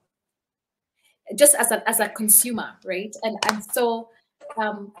 just as a consumer, right? And so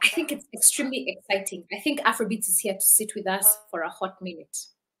I think it's extremely exciting. I think Afrobeats is here to sit with us for a hot minute.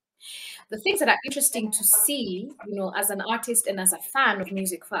 The things that are interesting to see, you know, as an artist and as a fan of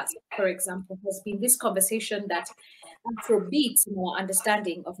music first, for example, has been this conversation that Afrobeats, you know,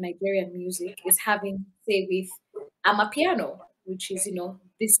 understanding of Nigerian music is having, say, with Amapiano, which is, you know,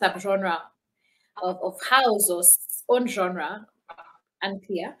 this subgenre of house or own genre,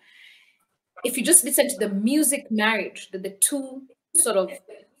 unclear. If you just listen to the music marriage, the two sort of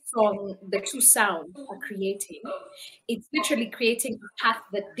song, the two sounds are creating, it's literally creating a path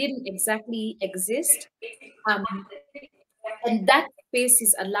that didn't exactly exist. And that space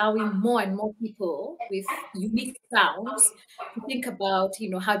is allowing more and more people with unique sounds to think about,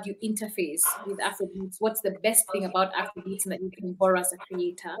 how do you interface with Afrobeats? What's the best thing about Afrobeats that you can borrow as a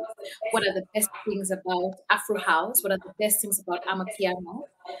creator? What are the best things about Afro House? What are the best things about Amapiano?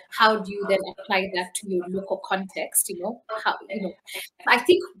 How do you then apply that to your local context? I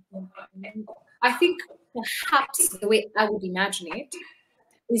think, I think perhaps the way I would imagine it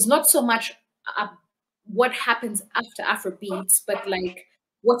is not so much what happens after Afrobeats, but like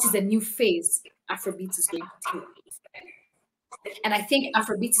what is the new phase Afrobeats is going to take. And I think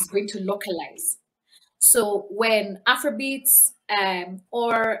Afrobeats is going to localize. So when Afrobeats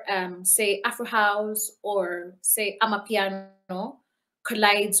or say Afro House or say Amapiano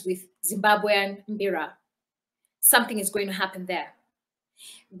collides with Zimbabwean mbira, something is going to happen there.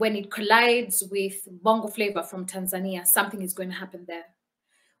 When it collides with bongo flavor from Tanzania, something is going to happen there.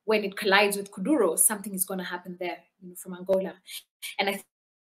 When it collides with Kuduro, something is going to happen there, from Angola. And I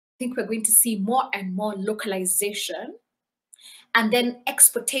think we're going to see more and more localization and then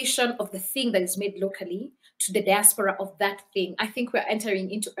exportation of the thing that is made locally to the diaspora of that thing. I think we're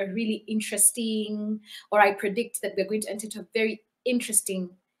entering into a really interesting, or I predict that we're going to enter into a very interesting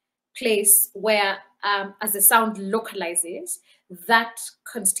place where as the sound localizes, that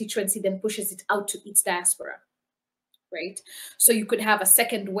constituency then pushes it out to its diaspora. Right, so you could have a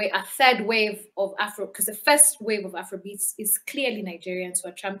third wave of Afro, because the first wave of Afrobeats is clearly Nigerians who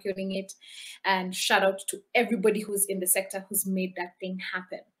are championing it, and shout out to everybody who's in the sector who's made that thing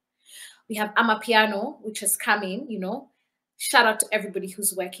happen. We have Amapiano, which has come in, shout out to everybody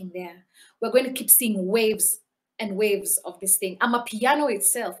who's working there. We're going to keep seeing waves and waves of this thing. Amapiano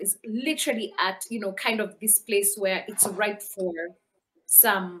itself is literally at, kind of this place where it's ripe for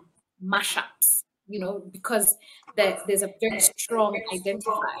some mashups, because there's a very strong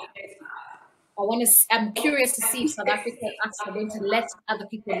identifier. I'm curious to see if South Africa are going to let other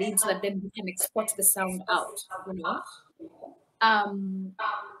people in so that then we can export the sound out,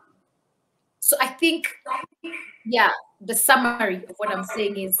 So I think, the summary of what I'm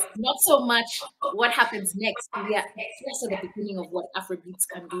saying is not so much what happens next. We are just at the beginning of what Afrobeats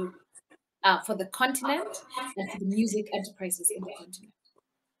can do for the continent and for the music enterprises in the continent.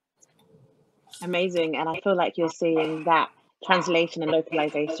 Amazing. And I feel like you're seeing that translation and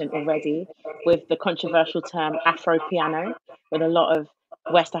localization already with the controversial term Afro piano, with a lot of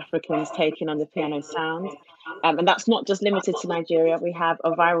West Africans taking on the piano sound. And that's not just limited to Nigeria. We have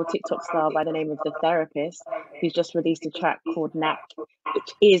a viral TikTok star by the name of The Therapist, who's just released a track called Knack,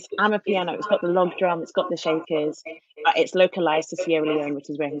 which is Amapiano. It's got the log drum, it's got the shakers, but it's localized to Sierra Leone, which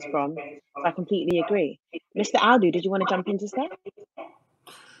is where he's from. So I completely agree. Mr. Audu, did you want to jump into that?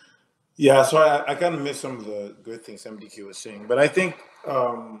 Yeah, so I kind of missed some of the good things MDQ was saying, but I think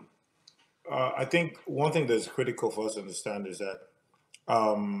one thing that's critical for us to understand is that,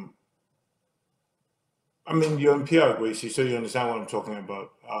 I mean, you're in PR, Gracey, so you understand what I'm talking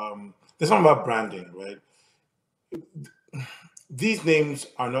about. There's something about branding, right? These names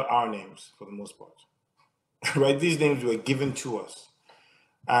are not our names for the most part, right? These names were given to us,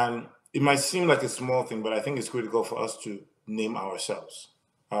 and it might seem like a small thing, but I think it's critical for us to name ourselves.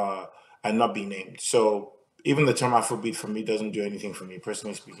 And not be named. So even the term Afrobeat for me doesn't do anything for me,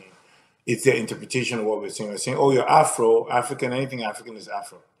 personally speaking. It's their interpretation of what we're saying. We're saying, oh, you're Afro, African, anything African is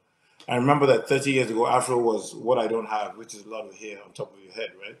Afro. I remember that 30 years ago, Afro was what I don't have, which is a lot of hair on top of your head,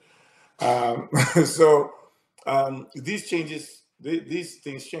 right? So these changes, these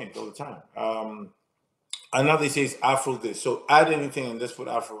things change all the time. And now they say it's Afro this. So add anything and let's put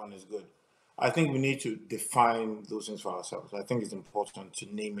Afro on is good. I think we need to define those things for ourselves. I think it's important to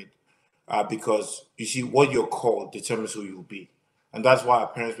name it. Because you see, what you're called determines who you'll be. And that's why our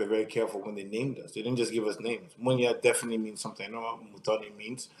parents were very careful when they named us. They didn't just give us names. Munya definitely means something. I know what Muthoni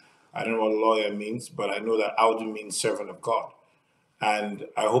means. I don't know what Loya means, but I know that Audu means servant of God. And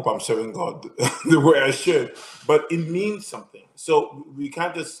I hope I'm serving God the way I should. But it means something. So we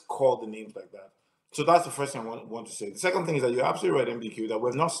can't just call the names like that. So that's the first thing I want to say. The second thing is that you're absolutely right, MBQ, that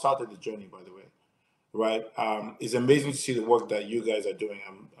we've not started the journey, by the way. Right? It's amazing to see the work that you guys are doing.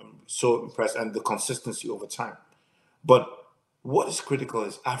 I'm so impressed, and the consistency over time. But what is critical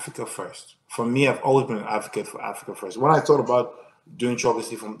is Africa first. For me, I've always been an advocate for Africa first. When I thought about doing Chocolate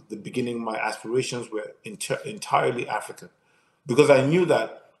from the beginning, my aspirations were entirely African, because I knew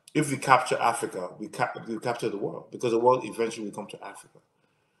that if we capture Africa, we capture the world, because the world eventually will come to Africa.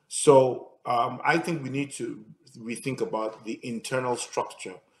 So I think we need to rethink about the internal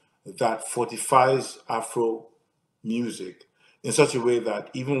structure that fortifies Afro music in such a way that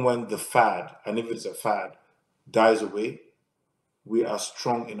even when the fad, and if it's a fad, dies away, we are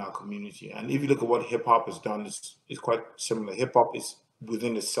strong in our community. And if you look at what hip hop has done, it's quite similar. Hip hop is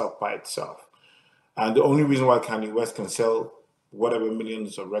within itself by itself. And the only reason why Kanye West can sell whatever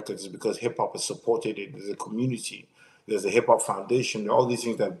millions of records is because hip hop has supported it. There's a community, there's a hip hop foundation, all these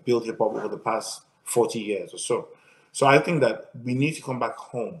things that built hip hop over the past 40 years or so. So I think that we need to come back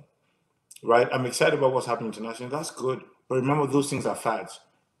home, right? I'm excited about what's happening internationally. That's good. But remember, those things are fads.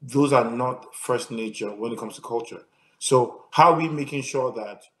 Those are not first nature when it comes to culture. So how are we making sure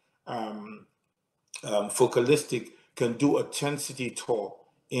that Focalistic can do a 10-city tour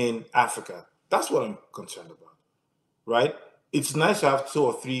in Africa? That's what I'm concerned about, right? It's nice to have 2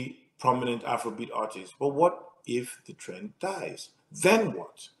 or 3 prominent Afrobeat artists, but what if the trend dies? Then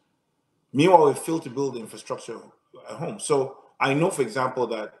what? Meanwhile, we fail to build the infrastructure at home. So I know, for example,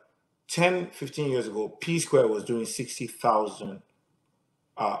 that 10, 15 years ago, P Square was doing 60,000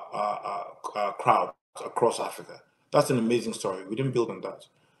 crowds across Africa. That's an amazing story. We didn't build on that.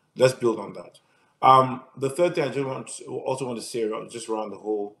 Let's build on that. The third thing I also want to say just around the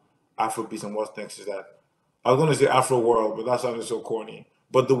whole Afrobeat and what's next is that I was going to say Afro world, but that sounded so corny.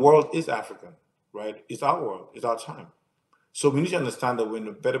 But the world is African, right? It's our world. It's our time. So we need to understand that we're in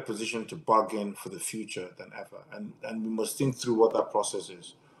a better position to bargain for the future than ever. And we must think through what that process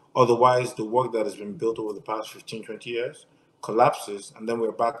is. Otherwise, the work that has been built over the past 15, 20 years collapses, and then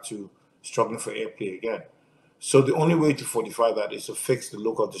we're back to struggling for airplay again. So the only way to fortify that is to fix the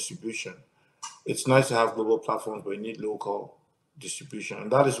local distribution. It's nice to have global platforms, but you need local distribution.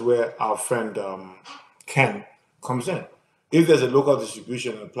 And that is where our friend Ken comes in. If there's a local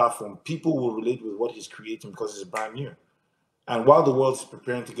distribution and a platform, people will relate with what he's creating because it's brand new. And while the world is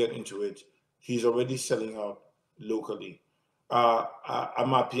preparing to get into it, he's already selling out locally.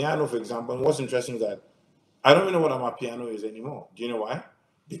 Amapiano, for example, and what's interesting is that I don't even know what Amapiano is anymore. Do you know why?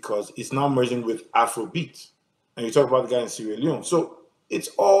 Because it's now merging with Afrobeat. And you talk about the guy in Sierra Leone. So it's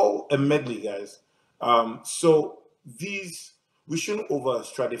all a medley, guys. So we shouldn't over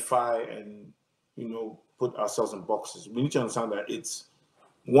stratify and, put ourselves in boxes. We need to understand that it's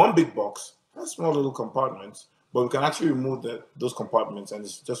one big box, that's small little compartments, but we can actually remove those compartments and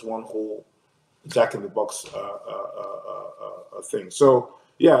it's just one whole jack in the box thing. So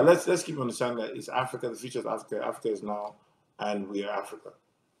yeah, let's keep understanding that it's Africa, the future is Africa. Africa is now, and we are Africa.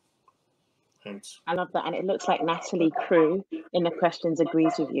 Thanks. I love that. And it looks like Natalie Crew in the questions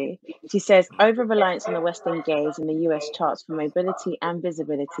agrees with you. She says, over-reliance on the Western gaze in the US charts for mobility and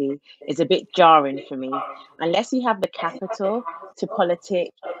visibility is a bit jarring for me. Unless you have the capital to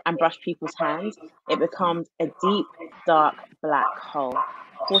politic and brush people's hands, it becomes a deep, dark, black hole.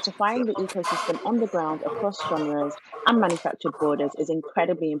 Fortifying the ecosystem on the ground across genres and manufactured borders is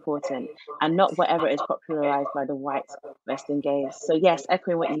incredibly important, and not whatever is popularized by the white Western gaze. So yes,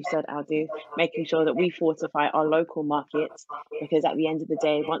 echoing what you said, Audu, making sure that we fortify our local markets, because at the end of the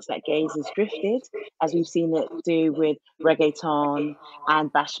day, once that gaze is drifted, as we've seen it do with reggaeton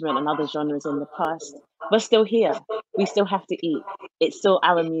and bashment and other genres in the past, we're still here. We still have to eat. It's still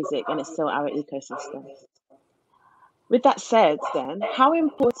our music and it's still our ecosystem. With that said, then, how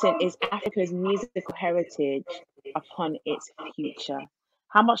important is Africa's musical heritage upon its future?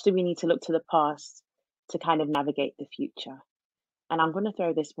 How much do we need to look to the past to kind of navigate the future? And I'm going to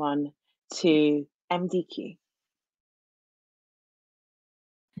throw this one to MDQ.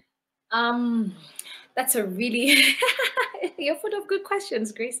 That's a really you're full of good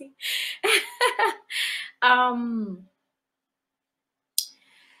questions, Gracey.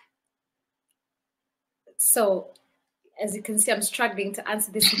 So as you can see, I'm struggling to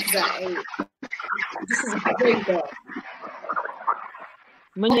answer this because this is very good.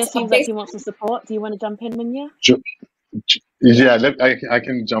 Munya seems like he wants to support. Do you want to jump in, Munya? Yeah, I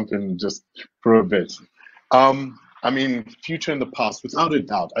can jump in just for a bit. I mean, future and the past, without a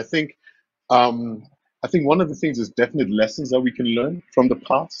doubt. I think one of the things is definite lessons that we can learn from the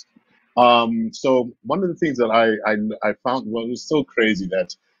past. So one of the things that I found was so crazy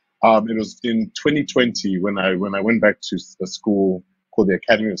that it was in 2020 when I went back to a school called the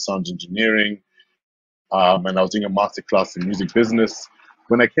Academy of Sound Engineering, and I was doing a masterclass in music business.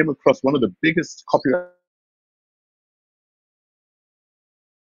 When I came across one of the biggest copyright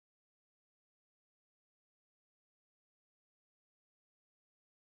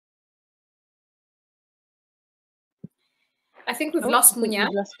I think we've lost Munya.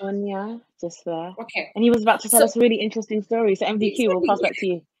 We've lost Munya just there. Okay. And he was about to tell us a really interesting story. So MDQ, we'll pass back to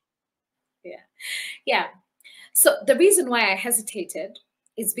you. Yeah. So the reason why I hesitated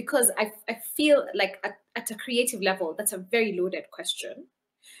is because I feel like at a creative level, that's a very loaded question.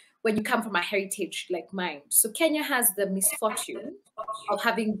 when you come from a heritage like mine. So Kenya has the misfortune of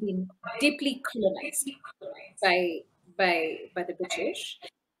having been deeply colonized by the British,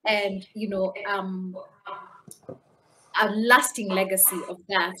 and a lasting legacy of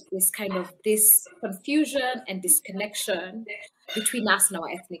that is kind of this confusion and disconnection between us and our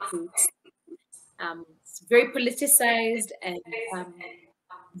ethnic roots. It's very politicized and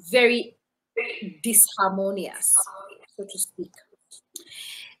very disharmonious, so to speak.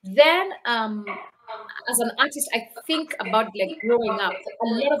 Then, as an artist, I think about like growing up. A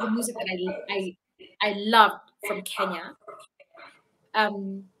lot of the music that I loved from Kenya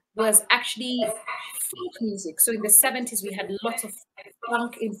was actually funk music. So in the 70s, we had lots of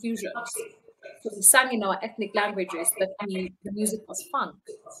funk infusions. So we sang in our ethnic languages, but the music was funk.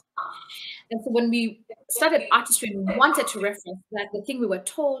 And so when we started artistry and we wanted to reference that, the thing we were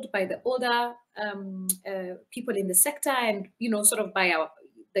told by the older people in the sector, and sort of by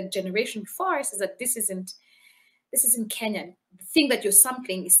the generation before us, is that this isn't Kenyan. The thing that you're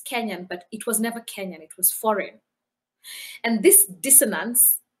sampling is Kenyan, but it was never Kenyan, it was foreign. And this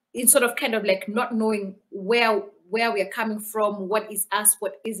dissonance in sort of kind of like not knowing where we are coming from, what is us,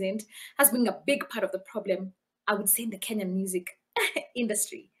 what isn't, has been a big part of the problem, I would say, in the Kenyan music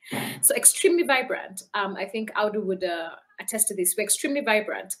industry. So extremely vibrant. I think Audu would attest to this. We're extremely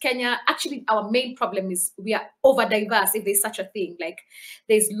vibrant. Kenya, actually, our main problem is we are over diverse, if there's such a thing. Like,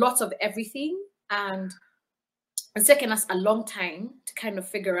 there's lots of everything, and it's taken us a long time to kind of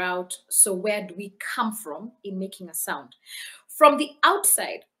figure out, so where do we come from in making a sound? From the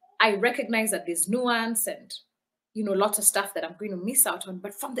outside, I recognize that there's nuance and, lots of stuff that I'm going to miss out on.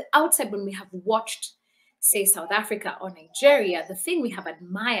 But from the outside, when we have watched, say, South Africa or Nigeria, the thing we have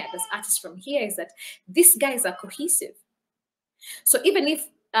admired as artists from here is that these guys are cohesive. So even if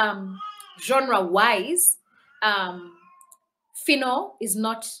genre-wise, Fino is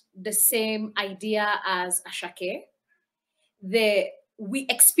not the same idea as Ashake, we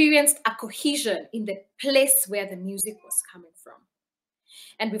experienced a cohesion in the place where the music was coming from.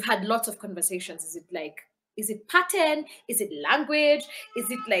 And we've had lots of conversations. Is it pattern? Is it language? Is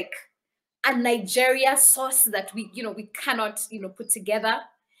it like a Nigeria sauce that we cannot, put together?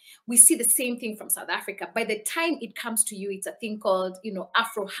 We see the same thing from South Africa. By the time it comes to you, it's a thing called,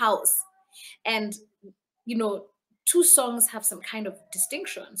 Afro house. And, two songs have some kind of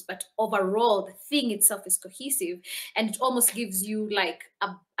distinctions, but overall, the thing itself is cohesive. And it almost gives you like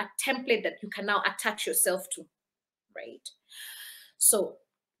a template that you can now attach yourself to, right? So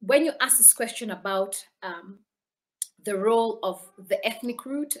when you ask this question about the role of the ethnic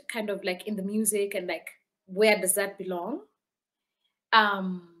root, kind of like in the music, and like, where does that belong?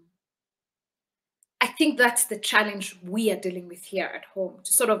 I think that's the challenge we are dealing with here at home,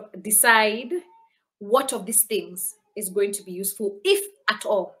 to sort of decide what of these things is going to be useful, if at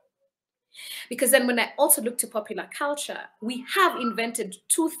all. Because then when I also look to popular culture, we have invented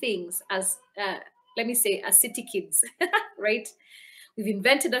two things as, let me say, as city kids, right? We've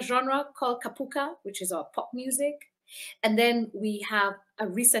invented a genre called kapuka, which is our pop music. And then we have a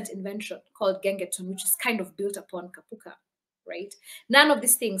recent invention called gengeton, which is kind of built upon kapuka, right? None of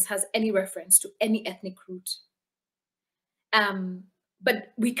these things has any reference to any ethnic root.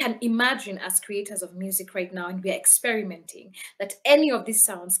 But we can imagine, as creators of music right now, and we are experimenting, that any of these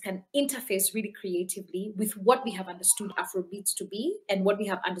sounds can interface really creatively with what we have understood Afrobeats to be, and what we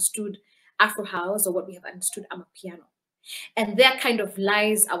have understood Afro house, or what we have understood Amapiano. And there kind of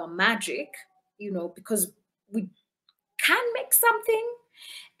lies our magic, because we can make something,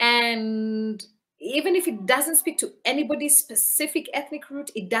 and even if it doesn't speak to anybody's specific ethnic root,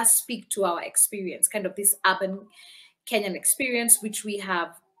 it does speak to our experience, kind of this urban Kenyan experience, which we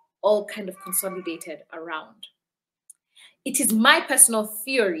have all kind of consolidated around. It is my personal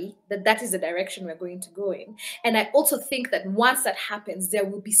theory that that is the direction we're going to go in. And I also think that once that happens, there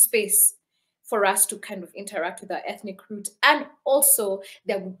will be space for us to kind of interact with our ethnic root. And also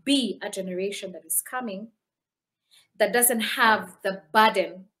there will be a generation that is coming that doesn't have the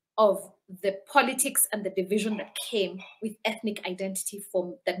burden of the politics and the division that came with ethnic identity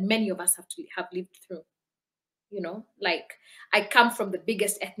form that many of us have lived through. Like, I come from the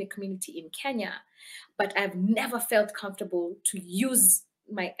biggest ethnic community in Kenya, but I've never felt comfortable to use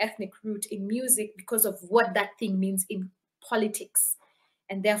my ethnic root in music because of what that thing means in politics,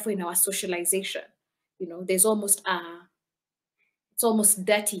 and therefore in our socialization. There's almost it's almost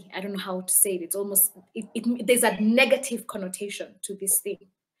dirty. I don't know how to say it. It's almost, there's a negative connotation to this thing.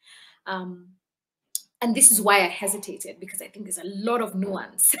 And this is why I hesitated, because I think there's a lot of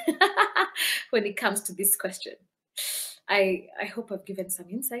nuance when it comes to this question. I hope I've given some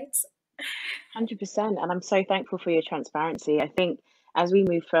insights. 100%. And I'm so thankful for your transparency. I think as we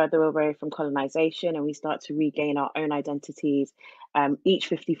move further away from colonization and we start to regain our own identities, each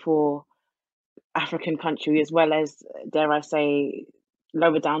 54 African country, as well as, dare I say,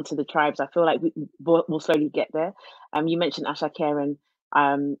 lower down to the tribes, I feel like we'll slowly get there. You mentioned Ashake, and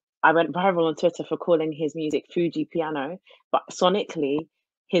I went viral on Twitter for calling his music Fuji piano, but sonically,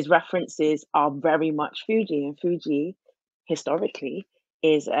 his references are very much Fuji, and Fuji, historically,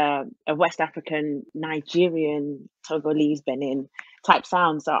 is a West African, Nigerian, Togolese, Benin type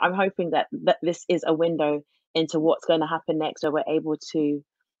sound. So I'm hoping that this is a window into what's going to happen next, where we're able to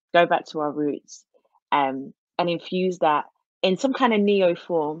go back to our roots, and infuse that in some kind of neo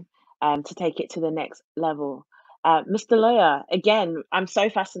form, to take it to the next level. Mr. Loya, again, I'm so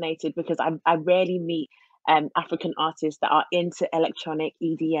fascinated because I rarely meet African artists that are into electronic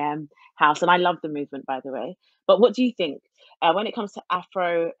EDM house, and I love the movement, by the way. But what do you think when it comes to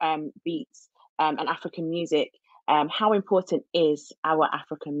Afro beats and African music? How important is our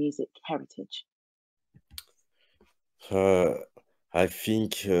African music heritage? I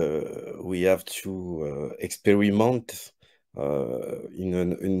think we have to experiment in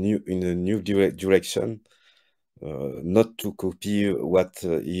a new direction, not to copy what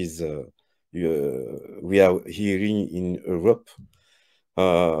is we are hearing in Europe.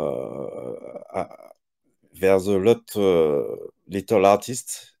 There's a lot little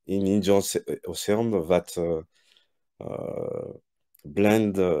artists in Indian Ocean that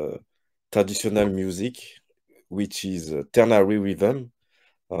blend traditional music, which is ternary rhythm,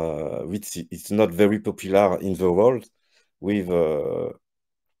 which is not very popular in the world, with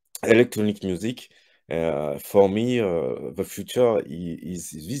electronic music. For me, the future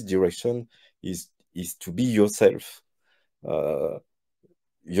is this direction, is to be yourself,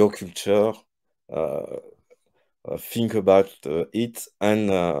 your culture, think about it, and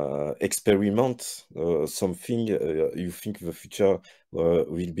experiment something you think the future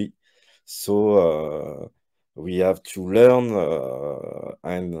will be. So we have to learn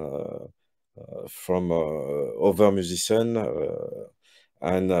and from other musicians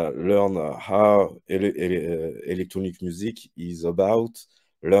and learn how electronic music is about,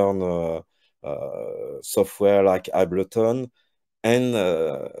 learn software like Ableton, and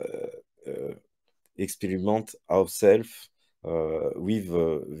experiment ourselves with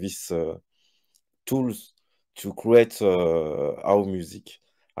these tools to create our music.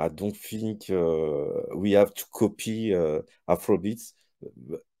 I don't think we have to copy Afrobeats,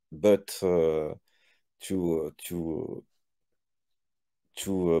 but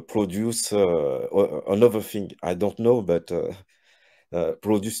to produce another thing. I don't know, but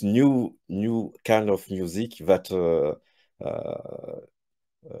produce new kind of music that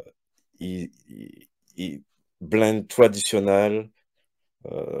blend traditional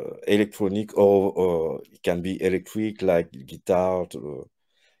electronic, or it can be electric like guitar,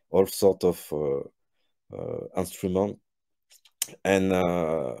 all sort of instrument. And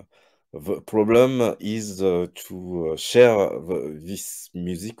the problem is to share this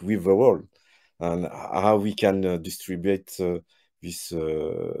music with the world, and how we can distribute this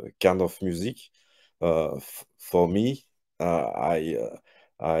kind of music. For me, I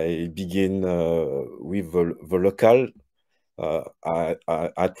begin with the local.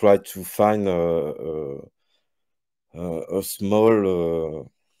 I try to find a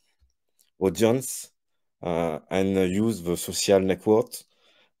small audience and use the social network,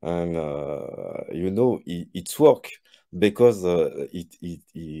 and it's work because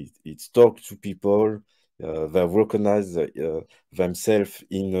it talks to people. They recognize themselves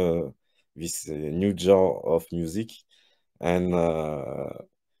in this new genre of music, and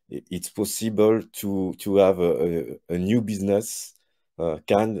it's possible to have a new business,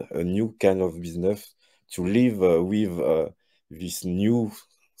 a new kind of business, to live with this new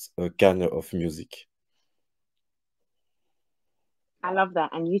kind of music. I love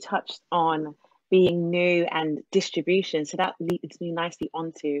that. And you touched on being new and distribution. So that leads me nicely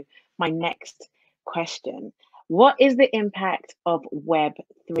onto my next question. What is the impact of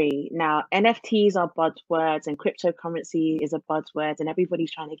Web3? Now, NFTs are buzzwords and cryptocurrency is a buzzword, and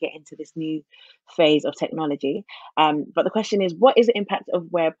everybody's trying to get into this new phase of technology. But the question is, what is the impact of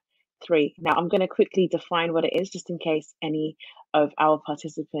Web3? Now, I'm going to quickly define what it is, just in case any of our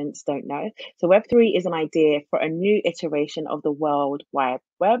participants don't know. So Web3 is an idea for a new iteration of the World Wide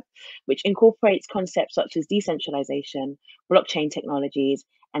Web, which incorporates concepts such as decentralization, blockchain technologies,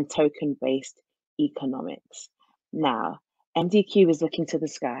 and token-based economics. Now, MDQ is looking to the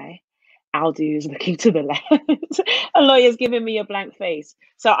sky, Audu is looking to the left, a Loya's giving me a blank face.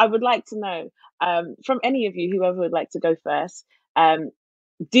 So I would like to know from any of you, whoever would like to go first,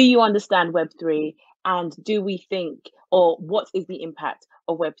 do you understand Web3, And do we think, or what is the impact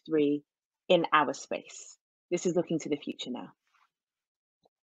of Web3 in our space? This is looking to the future now.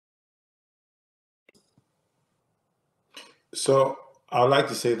 So I'd like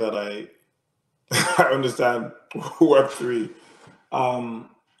to say that I understand Web3,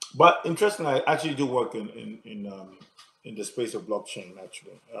 but interestingly, I actually do work in the space of blockchain.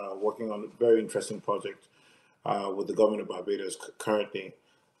 Actually, working on a very interesting project with the government of Barbados currently,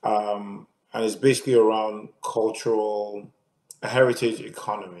 and it's basically around cultural heritage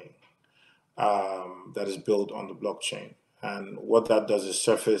economy that is built on the blockchain. And what that does is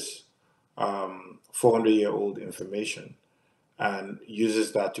surface 400-year-old information and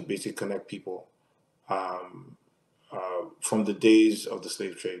uses that to basically connect people from the days of the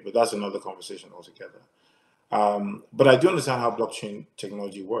slave trade. But that's another conversation altogether. But I do understand how blockchain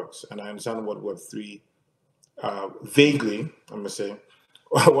technology works, and I understand what Web3 vaguely, I'm going to say,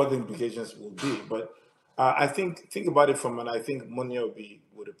 what the implications will be. But I think about it from, and I think Munya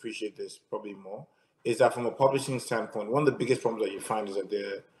would appreciate this probably more, is that from a publishing standpoint, one of the biggest problems that you find is that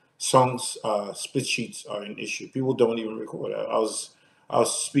the songs split sheets are an issue. People don't even record. I was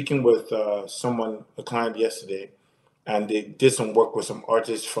speaking with a client yesterday, and they did some work with some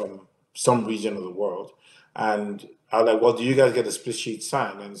artists from some region of the world. And I was like, well, do you guys get a split sheet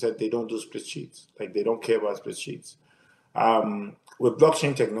signed? And he said they don't do split sheets. Like, they don't care about split sheets. With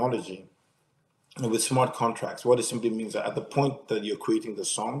blockchain technology and with smart contracts, what it simply means that at the point that you're creating the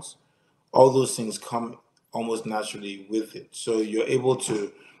songs, all those things come almost naturally with it. So you're able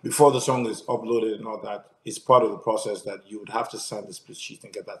to, before the song is uploaded and all that, it's part of the process that you would have to sign the split sheet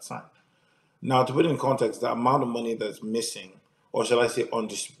and get that signed. Now, to put it in context, the amount of money that's missing, or shall I say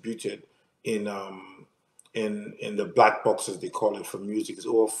undistributed, in the black boxes, they call it, for music, is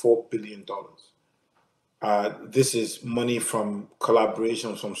over $4 billion. This is money from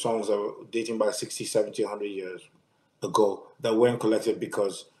collaborations from songs that were dating back 60, 70, 100 years ago that weren't collected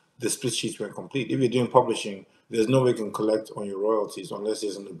because the split sheets weren't complete. If you're doing publishing, there's no way you can collect on your royalties unless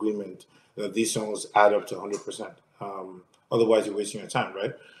there's an agreement that these songs add up to 100%. Otherwise, you're wasting your time,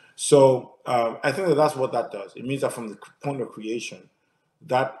 right? So I think that's what that does. It means that from the point of creation,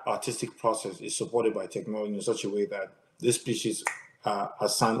 that artistic process is supported by technology in such a way that this split sheets are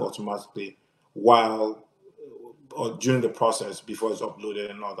signed automatically while or during the process before it's uploaded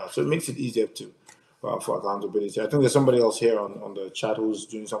and all that. So it makes it easier to for accountability. I think there's somebody else here on the chat who's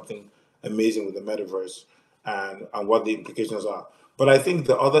doing something amazing with the metaverse and what the implications are. But I think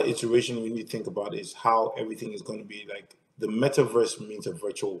the other iteration we need to think about is how everything is going to be like. The metaverse means a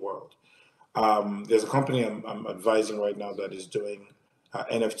virtual world. There's a company I'm advising right now that is doing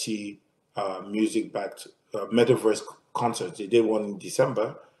NFT music-backed metaverse concerts. They did one in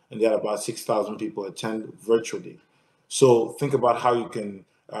December, and they had about 6,000 people attend virtually. So think about how you can,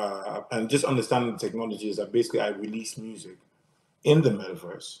 and just understanding the technology is that basically I release music in the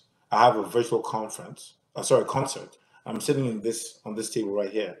metaverse. I have a virtual concert. I'm sitting on this table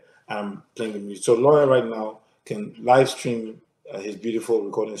right here. I'm playing the music. So Loya right now can live stream his beautiful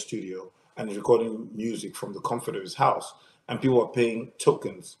recording studio and is recording music from the comfort of his house. And people are paying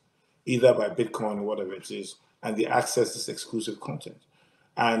tokens, either by Bitcoin or whatever it is, and they access this exclusive content.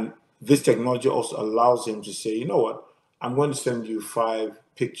 And this technology also allows him to say, you know what, I'm going to send you 5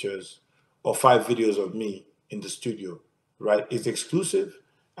 pictures or 5 videos of me in the studio, right? It's exclusive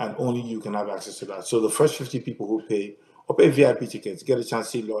and only you can have access to that. So the first 50 people who pay VIP tickets, get a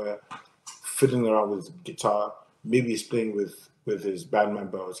chance to see Loya fiddling around with guitar, maybe he's playing with his band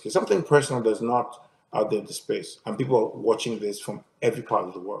members, because something personal that's not out there in the space. And people are watching this from every part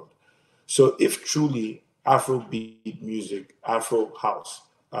of the world. So if truly Afrobeat music, Afro house,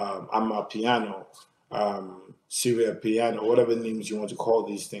 Amapiano, Syria piano, whatever names you want to call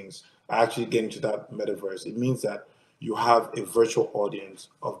these things, actually get into that metaverse, it means that you have a virtual audience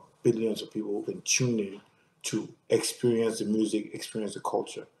of billions of people who can tune in to experience the music, experience the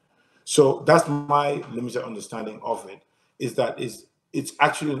culture. So that's my limited understanding of it, is that it's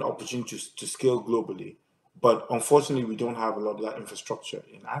actually an opportunity to scale globally. But unfortunately, we don't have a lot of that infrastructure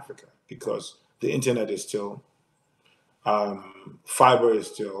in Africa because the internet is still, fiber is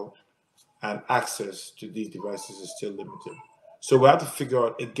still, and access to these devices is still limited. So we have to figure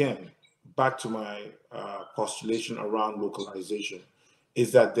out, again, back to my postulation around localization,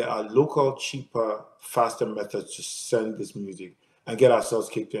 is that there are local, cheaper, faster methods to send this music and get ourselves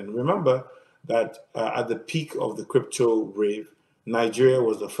kicked in. Remember that at the peak of the crypto rave, Nigeria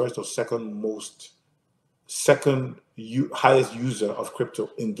was the first or highest user of crypto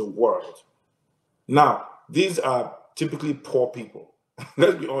in the world. Now, these are typically poor people.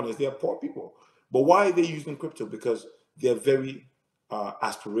 Let's be honest, they are poor people. But why are they using crypto? Because they're very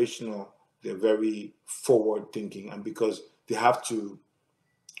aspirational they're very forward thinking, and because they have to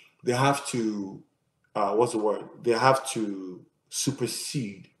what's the word? They have to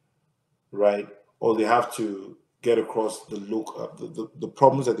supersede, right? Or they have to get across the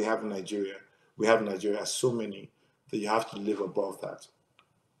problems that they have in Nigeria. We have in Nigeria so many that you have to live above that.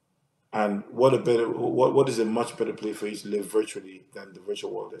 And what is a much better place for you to live virtually than the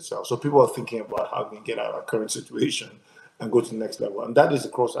virtual world itself? So people are thinking about how we can get out of our current situation and go to the next level. And that is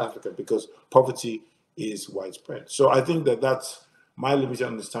across Africa because poverty is widespread. So I think that that's my limited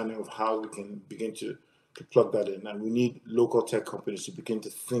understanding of how we can begin to plug that in. And we need local tech companies to begin to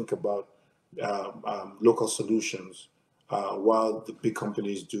think about local solutions while the big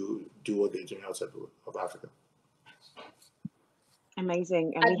companies do what they're doing outside of Africa.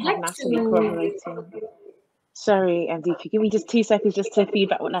 Amazing. And we have Natalie corroborating. Sorry, MDQ. Give me just 2 seconds just to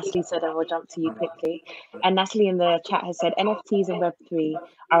feedback what Natalie said, and we'll jump to you quickly. And Natalie in the chat has said NFTs and Web3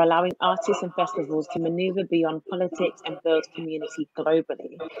 are allowing artists and festivals to maneuver beyond politics and build community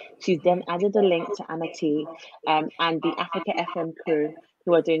globally. She's then added a link to M.O.T.I and the Africa FM crew,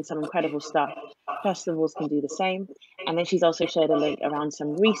 who are doing some incredible stuff. Festivals can do the same. And then she's also shared a link around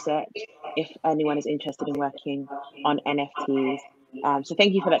some research if anyone is interested in working on NFTs. So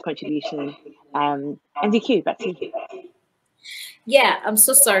thank you for that contribution. MDQ, back to you. Yeah, I'm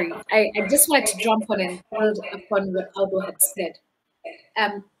so sorry. I just wanted to jump on and build upon what Audu had said.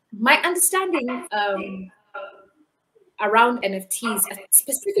 My understanding around NFTs,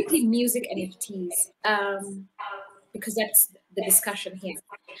 specifically music NFTs, because that's the discussion here.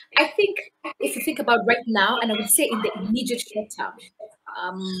 I think if you think about right now, and I would say in the immediate short term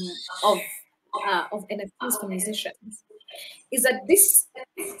of NFTs for musicians, is that this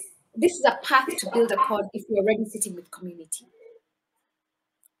is a path to build upon if you're already sitting with community.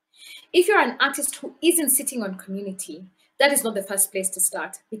 If you're an artist who isn't sitting on community, that is not the first place to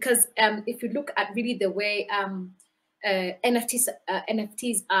start. Because if you look at really the way NFTs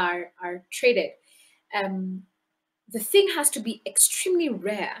are traded, the thing has to be extremely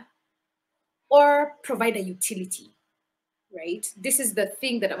rare or provide a utility, right? This is the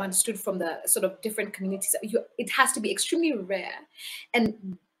thing that I've understood from the sort of different communities. It has to be extremely rare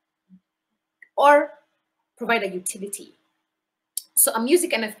and or provide a utility. So a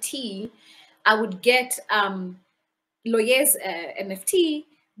music NFT, I would get Loya's NFT,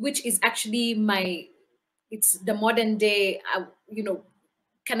 which is actually it's the modern day,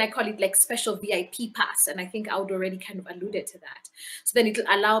 can I call it like special VIP pass? And I think I would already kind of alluded to that. So then it'll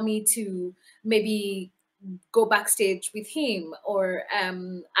allow me to maybe go backstage with him or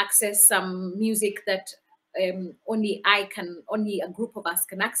access some music that only a group of us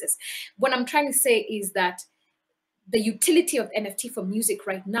can access. What I'm trying to say is that the utility of NFT for music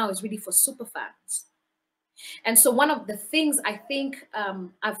right now is really for super fans. And so one of the things I think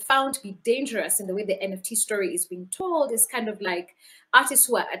I've found to be dangerous in the way the NFT story is being told is kind of like artists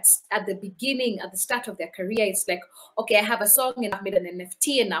who are at the beginning, at the start of their career. It's like, okay, I have a song and I've made an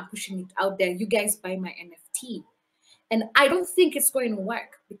NFT and I'm pushing it out there. You guys buy my NFT. And I don't think it's going to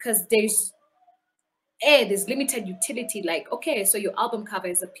work because there's limited utility. Like, okay, so your album cover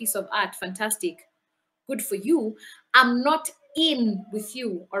is a piece of art. Fantastic. Good for you. I'm not in with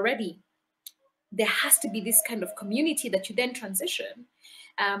you already. There has to be this kind of community that you then transition,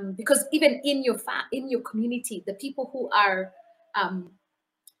 because even in your community, the people who are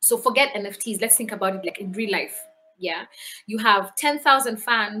so forget NFTs. Let's think about it like in real life. Yeah, you have 10,000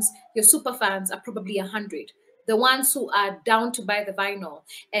 fans. Your super fans are probably 100. The ones who are down to buy the vinyl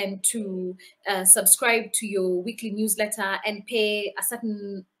and to subscribe to your weekly newsletter and pay a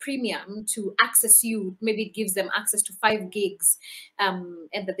certain premium to access you. Maybe it gives them access to 5 gigs and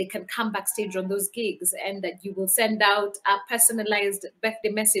that they can come backstage on those gigs and that you will send out a personalized birthday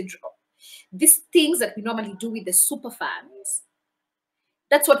message. These things that we normally do with the super fans,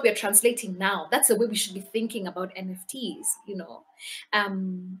 that's what we're translating now. That's the way we should be thinking about NFTs,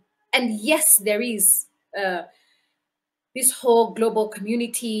 and yes, there is this whole global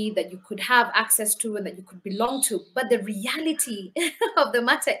community that you could have access to and that you could belong to. But the reality of the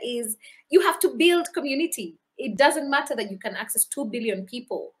matter is you have to build community. It doesn't matter that you can access 2 billion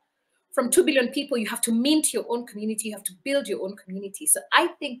people. From 2 billion people, you have to mint your own community. You have to build your own community. So I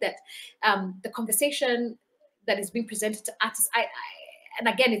think that the conversation that is being presented to artists, and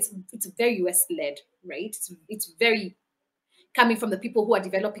again, it's very US-led, right? It's very coming from the people who are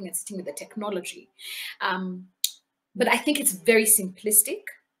developing and sitting with the technology. But I think it's very simplistic.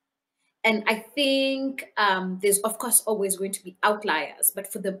 And I think there's, of course, always going to be outliers.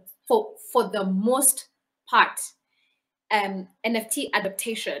 But for the most part, NFT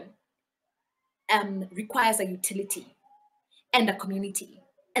adaptation requires a utility and a community.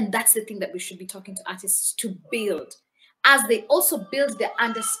 And that's the thing that we should be talking to artists to build, as they also build their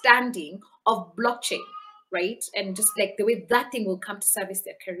understanding of blockchain, right? And just like the way that thing will come to service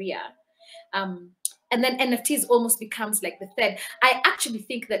their career. And then NFTs almost becomes like the third. I actually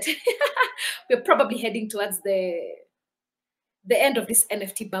think that we're probably heading towards the end of this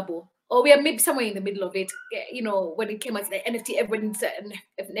NFT bubble, or we are maybe somewhere in the middle of it. You know, when it came out, like NFT, everyone needs an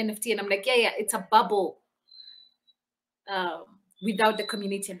NFT, and I'm like, yeah, it's a bubble without the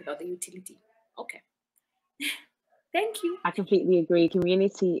community and without the utility. Okay. Thank you. I completely agree.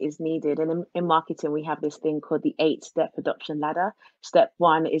 Community is needed. And in marketing, we have this thing called the 8-step adoption ladder. Step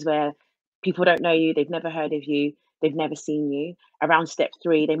 1 is where people don't know you, they've never heard of you, they've never seen you. Around step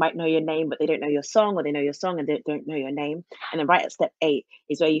 3, they might know your name, but they don't know your song, or they know your song and they don't know your name. And then right at step 8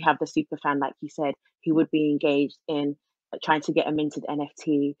 is where you have the super fan, like you said, who would be engaged in trying to get a minted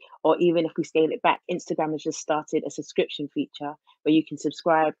NFT. Or even if we scale it back, Instagram has just started a subscription feature where you can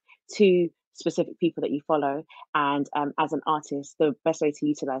subscribe to specific people that you follow. And as an artist, the best way to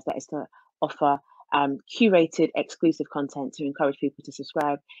utilize that is to offer curated exclusive content to encourage people to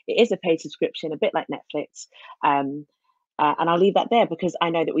subscribe. It is a paid subscription, a bit like Netflix. And I'll leave that there because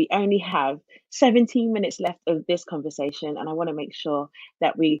I know that we only have 17 minutes left of this conversation, and I want to make sure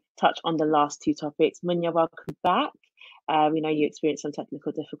that we touch on the last 2 topics. Munya, welcome back. We know you experienced some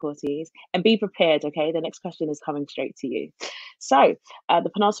technical difficulties, and be prepared, okay? The next question is coming straight to you. So the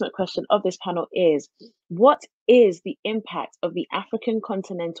penultimate question of this panel is, what is the impact of the African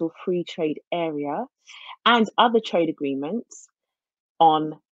Continental Free Trade Area and other trade agreements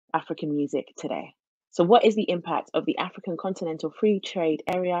on African music today? So what is the impact of the African Continental Free Trade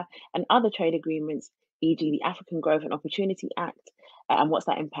Area and other trade agreements, e.g. the African Growth and Opportunity Act, and what's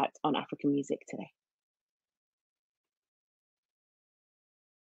that impact on African music today?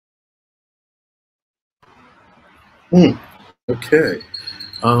 Okay.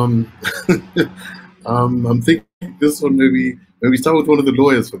 I'm thinking this one, maybe start with one of the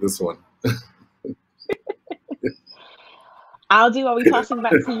lawyers for this one. Audu, are we passing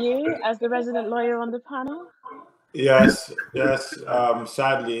back to you as the resident lawyer on the panel? Yes.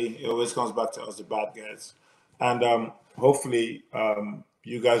 Sadly, it always comes back to us, the bad guys. And hopefully,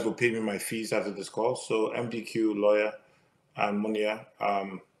 you guys will pay me my fees after this call. So MDQ, Loya, and Munya,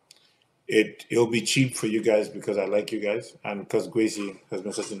 it'll be cheap for you guys because I like you guys and because Gracey has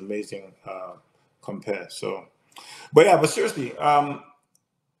been such an amazing compare. So, but seriously, I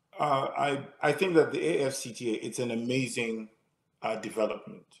think that the AFCTA, it's an amazing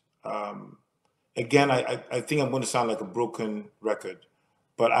development. Again, I think I'm going to sound like a broken record,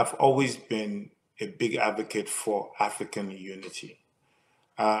 but I've always been a big advocate for African unity.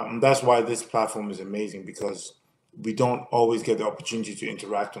 That's why this platform is amazing, because we don't always get the opportunity to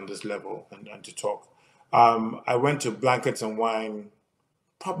interact on this level and to talk. I went to Blankets and Wine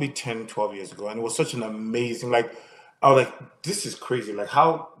probably 10, 12 years ago, and it was such an amazing, I was like, this is crazy. Like,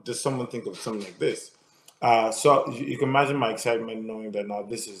 how does someone think of something like this? So you can imagine my excitement knowing that now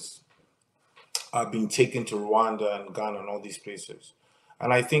this is being taken to Rwanda and Ghana and all these places.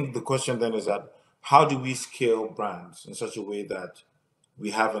 And I think the question then is that, how do we scale brands in such a way that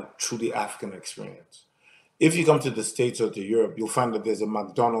we have a truly African experience? If you come to the States or to Europe, you'll find that there's a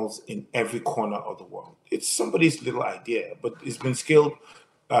McDonald's in every corner of the world. It's somebody's little idea, but it's been scaled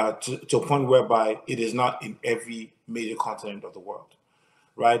to a point whereby it is not in every major continent of the world,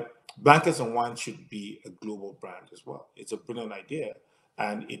 right? Blankets and Wine should be a global brand as well. It's a brilliant idea,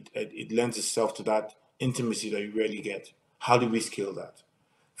 and it lends itself to that intimacy that you rarely get. How do we scale that?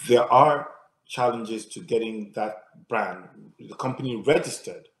 There are challenges to getting that brand, the company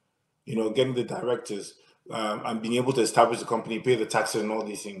registered, getting the directors and being able to establish the company, pay the taxes and all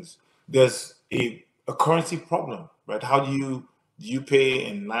these things. There's a currency problem, right? How do you pay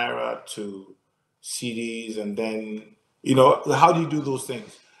in Naira to CDs, and then, how do you do those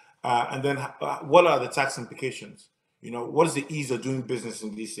things? And then what are the tax implications? What is the ease of doing business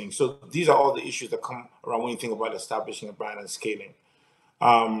in these things? So these are all the issues that come around when you think about establishing a brand and scaling.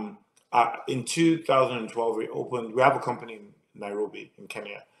 In 2012, we have a company in Nairobi, in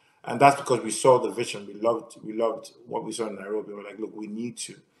Kenya. And that's because we saw the vision. We loved what we saw in Nairobi. We're like, look, we need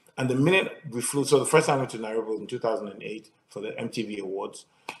to. And the minute we flew, so the first time I went to Nairobi was in 2008 for the MTV Awards,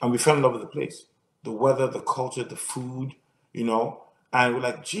 and we fell in love with the place. The weather, the culture, the food, and we're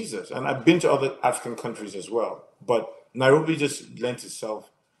like, Jesus. And I've been to other African countries as well, but Nairobi just lent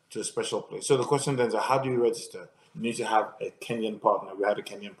itself to a special place. So the question then is, how do you register? You need to have a Kenyan partner. We had a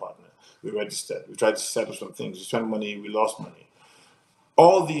Kenyan partner. We registered. We tried to settle some things. We spent money. We lost money.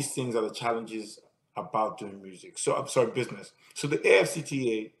 All these things are the challenges about doing music. So I'm sorry, business. So the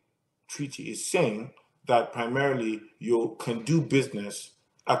AFCTA treaty is saying that primarily you can do business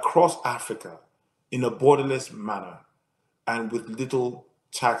across Africa in a borderless manner and with little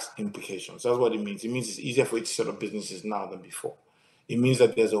tax implications. That's what it means. It means it's easier for each set of businesses now than before. It means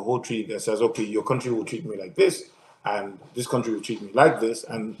that there's a whole treaty that says, okay, your country will treat me like this, and this country will treat me like this.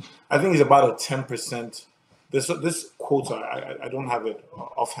 And I think it's about a 10%. This quota, I don't have it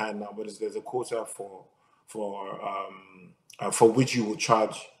offhand now, but there's a quota for which you will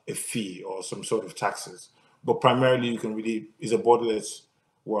charge a fee or some sort of taxes. But primarily, you can really, is a borderless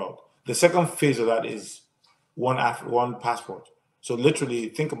world. The second phase of that is one passport. So literally,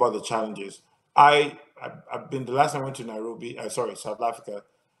 think about the challenges. I've been, the last time I went to South Africa,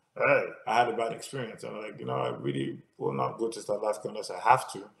 I had a bad experience. I'm like, I really will not go to South Africa unless I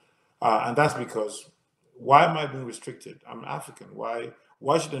have to. And that's because, why am I being restricted? I'm African. Why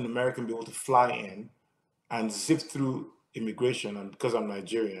should an American be able to fly in and zip through immigration, and because I'm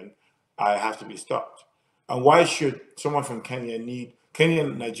Nigerian, I have to be stopped? And why should someone from Kenya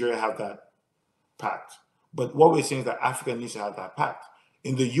and Nigeria have that pact? But what we're saying is that Africa needs to have that pact.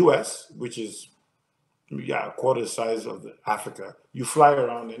 In the US, which is a quarter the size of Africa, you fly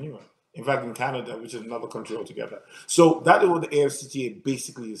around anywhere. In fact, in Canada, which is another country altogether. So that is what the AFCTA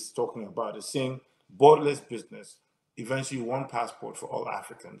basically is talking about. It's saying borderless business, eventually one passport for all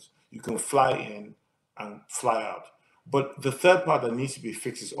Africans. You can fly in and fly out. But the third part that needs to be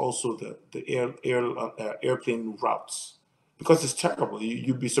fixed is also the airplane routes, because it's terrible.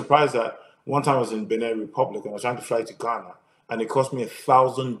 You'd be surprised that one time I was in Benin Republic and I was trying to fly to Ghana, and it cost me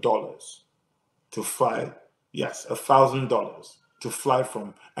 $1,000 to fly. Yes, $1,000 to fly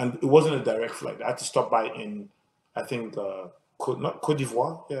from, and it wasn't a direct flight. I had to stop by in, I think, Côte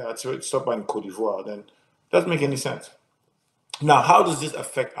d'Ivoire. Yeah, I had to stop by in Côte d'Ivoire. Then it doesn't make any sense. Now, how does this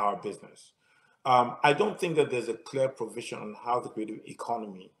affect our business? I don't think that there's a clear provision on how the creative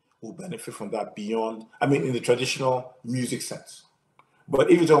economy will benefit from that beyond, in the traditional music sense. But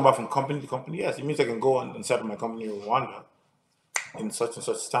if you're talking about from company to company, yes, it means I can go and set up my company in Rwanda in such and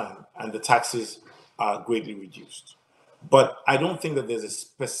such time, and the taxes are greatly reduced. But I don't think that there's a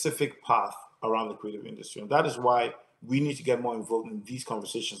specific path around the creative industry. And that is why we need to get more involved in these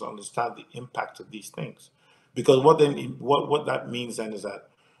conversations to understand the impact of these things. Because what that means then is that,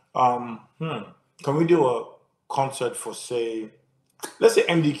 can we do a concert for, say, let's say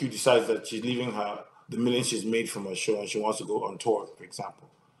MDQ decides that she's leaving the millions she's made from her show and she wants to go on tour, for example.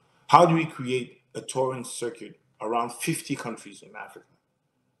 How do we create a touring circuit around 50 countries in Africa,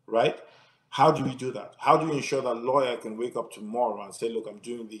 right? How do we do that? How do we ensure that Loya can wake up tomorrow and say, look, I'm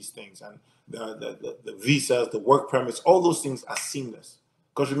doing these things, and the visas, the work permits, all those things are seamless?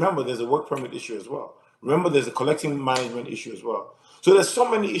 Because remember, there's a work permit issue as well. Remember, there's a collecting management issue as well. So there's so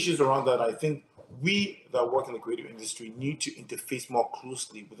many issues around that. I think we that work in the creative industry need to interface more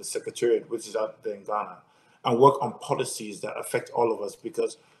closely with the Secretariat, which is out there in Ghana, and work on policies that affect all of us,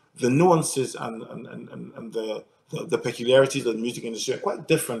 because the nuances and the peculiarities of the music industry are quite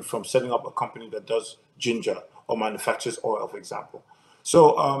different from setting up a company that does ginger or manufactures oil, for example.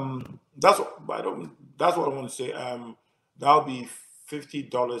 So that's what I want to say. That'll be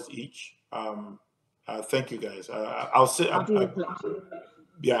 $50 each. Thank you, guys. I'll say.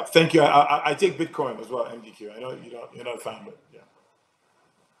 Yeah, thank you. I take Bitcoin as well, MDQ. I know you're not a fan, but yeah.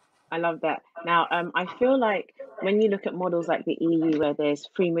 I love that. Now, I feel like when you look at models like the EU, where there's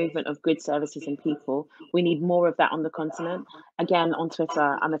free movement of goods, services, and people, we need more of that on the continent. Again, on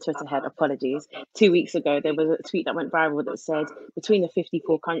Twitter, I'm a Twitter head, apologies. 2 weeks ago, there was a tweet that went viral that said, between the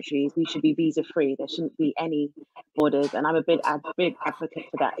 54 countries, we should be visa-free. There shouldn't be any borders. And I'm a big advocate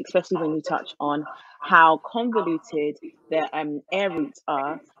for that, especially when you touch on how convoluted the air routes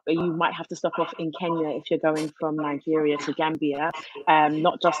are, where you might have to stop off in Kenya if you're going from Nigeria to Gambia,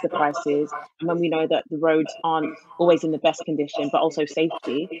 not just the prices. And when we know that the roads aren't always in the best condition, but also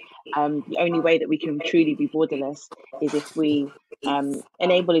safety, the only way that we can truly be borderless is if we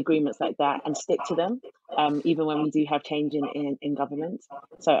enable agreements like that and stick to them, even when we do have change in government.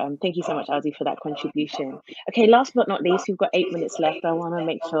 So thank you so much, Audu, for that contribution. Okay, last but not least, we've got 8 minutes left. I want to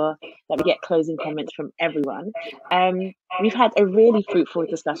make sure that we get closing comments from everyone. We've had a really fruitful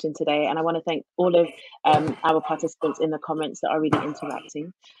discussion today, and I want to thank all of our participants in the comments that are really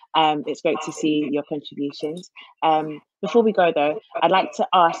interacting. It's great to see your contributions. Before we go, though, I'd like to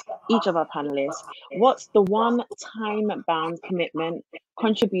ask each of our panelists, what's the one time-bound commitment,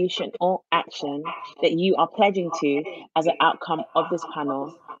 contribution, or action that you are pledging to as an outcome of this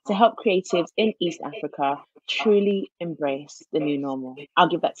panel to help creatives in East Africa truly embrace the new normal? I'll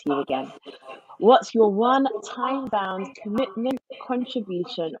give that to you again. What's your one time-bound commitment,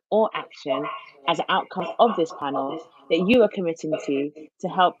 contribution, or action as an outcome of this panel that you are committing to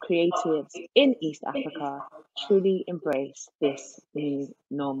help creatives in East Africa truly embrace this new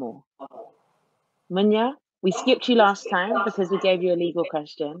normal? Munya, we skipped you last time because we gave you a legal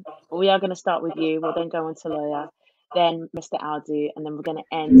question, but we are going to start with you. We'll then go on to Loya, then Mr. Audu, and then we're going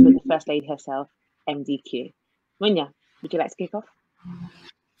to end with the First Lady herself, MDQ. Munya, would you like to kick off?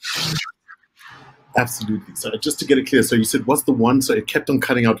 Absolutely. So just to get it clear, so you said, what's the one? So it kept on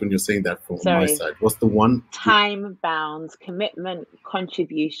cutting out when you're saying that from my side. What's the one? Time-bound commitment,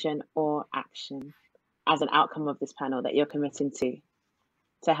 contribution, or action as an outcome of this panel that you're committing to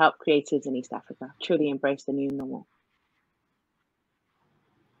help creatives in East Africa truly embrace the new normal?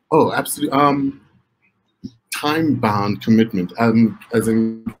 Oh, absolutely. Time-bound commitment, as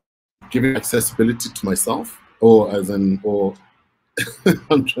in giving accessibility to myself, or as in, or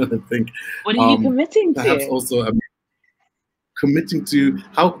I'm trying to think. What are you committing perhaps to? also committing to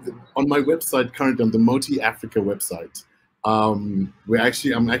how on my website currently, on the M.O.T.I Africa website, I'm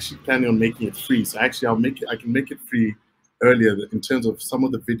actually planning on making it free. So actually, I can make it free earlier in terms of some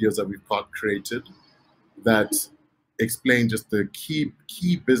of the videos that we've got created that explain just the key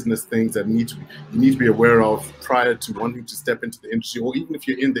business things that you need to be aware of prior to wanting to step into the industry, or even if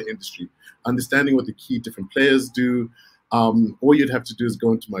you're in the industry, understanding what the key different players do. All you'd have to do is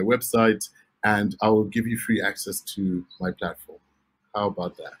go into my website and I will give you free access to my platform. How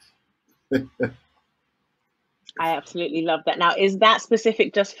about that? I absolutely love that. Now, is that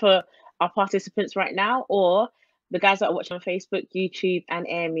specific just for our participants right now, or the guys that are watching on Facebook, YouTube, and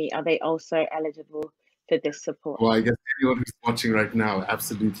Airmeet, are they also eligible for this support? Well, I guess anyone who's watching right now,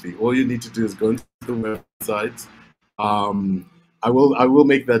 absolutely. All you need to do is go into the website. I will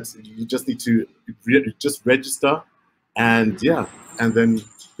make that. You just need to just register, and yeah, and then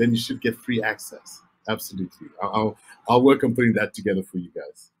you should get free access. Absolutely. I'll work on putting that together for you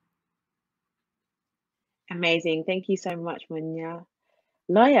guys. Amazing. Thank you so much, Munya.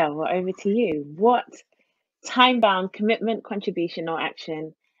 Loya, we're over to you. What time-bound commitment, contribution, or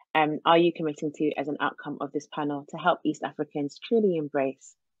action are you committing to as an outcome of this panel to help East Africans truly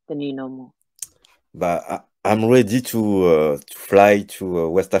embrace the new normal? But I'm ready to fly to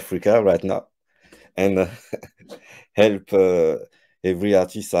West Africa right now and help every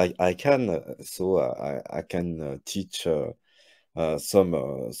artist I can. So I can teach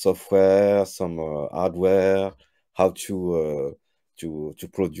some software, some hardware, how to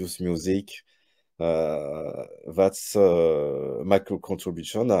produce music. That's my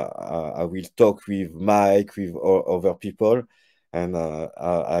contribution. I will talk with Mike, with other people, and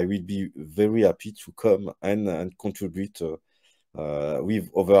I will be very happy to come and contribute with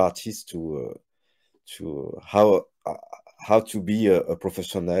other artists to how to be a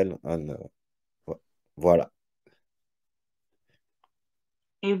professional, and voilà.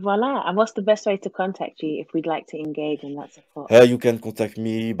 Et voila. And what's the best way to contact you if we'd like to engage in that support? You can contact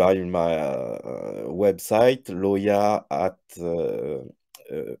me by my website, Loya at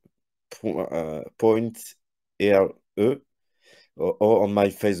 .re, or on my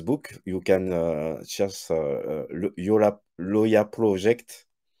Facebook. You can search Loya Project,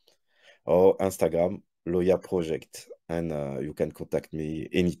 or Instagram Loya Project, and you can contact me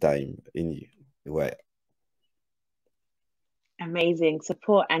anytime, anywhere. Amazing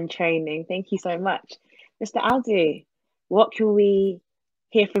support and training. Thank you so much. Mr. Audu, what can we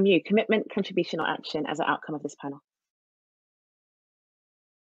hear from you? Commitment, contribution, or action as an outcome of this panel?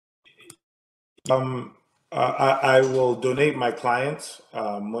 I will donate my clients,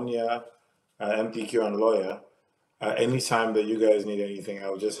 Munya, MDQ, and Loya. Anytime that you guys need anything, I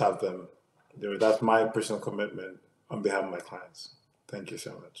will just have them do it. That's my personal commitment on behalf of my clients. Thank you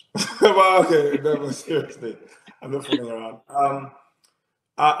so much. Well, okay, no, seriously, I'm not fooling around.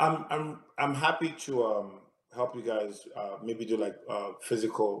 I'm happy to help you guys maybe do like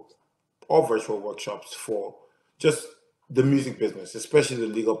physical or virtual workshops for just the music business, especially the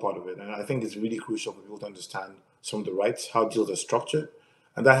legal part of it. And I think it's really crucial for people to understand some of the rights, how deals are structured,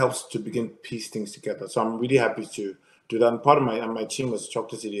 and that helps to begin piece things together. So I'm really happy to do that. And part of my team is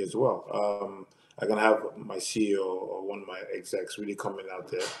Chocolate City as well. I can have my CEO or one of my execs really coming out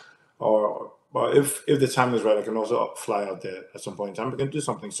there, or if the time is right, I can also fly out there at some point in time. We can do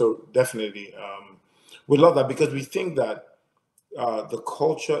something. So definitely, we love that because we think that the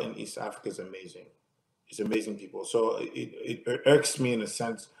culture in East Africa is amazing. It's amazing people. So it irks me in a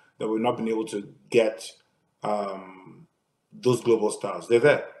sense that we've not been able to get those global stars. They're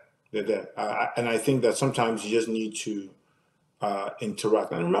there. They're there. And I think that sometimes you just need to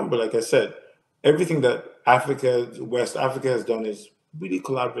interact. And remember, like I said, everything that West Africa has done is really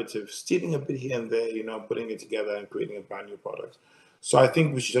collaborative, stealing a bit here and there, you know, putting it together and creating a brand new product. So I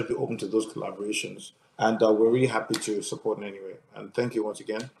think we should just be open to those collaborations, and we're really happy to support in any way. And thank you once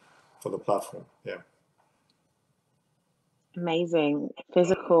again for the platform. Yeah. Amazing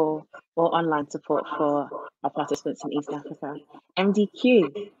physical or online support for our participants in East Africa.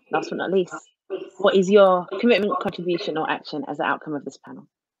 MDQ, last but not least, what is your commitment, contribution, or action as the outcome of this panel?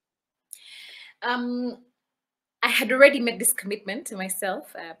 I had already made this commitment to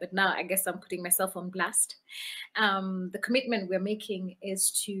myself, but now I guess I'm putting myself on blast. The commitment we're making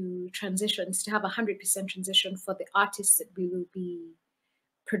is to transition, to have 100% transition for the artists that we will be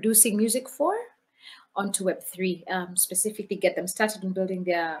producing music for onto Web3, specifically get them started in building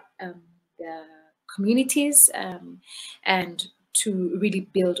their communities and to really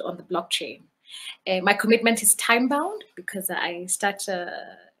build on the blockchain. My commitment is time bound because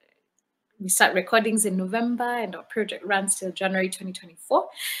we start recordings in November and our project runs till January 2024.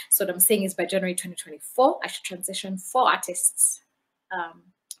 So what I'm saying is by January 2024, I should transition 4 artists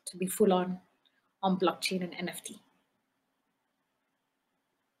to be full on blockchain and NFT.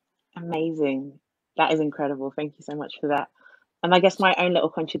 Amazing. That is incredible. Thank you so much for that. And I guess my own little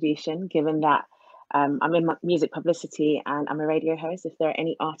contribution, given that I'm in music publicity and I'm a radio host, if there are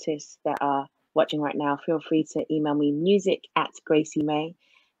any artists that are watching right now, feel free to email me music@Gracey May.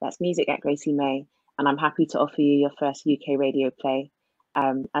 That's music@Gracey May. And I'm happy to offer you your first UK radio play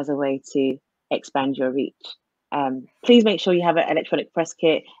as a way to expand your reach. Please make sure you have an electronic press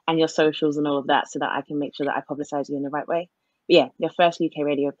kit and your socials and all of that so that I can make sure that I publicize you in the right way. But yeah, your first UK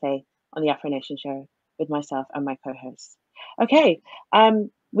radio play on the Afronation show with myself and my co-hosts. Okay,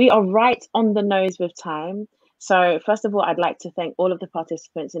 we are right on the nose with time. So first of all, I'd like to thank all of the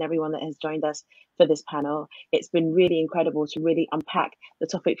participants and everyone that has joined us for this panel. It's been really incredible to really unpack the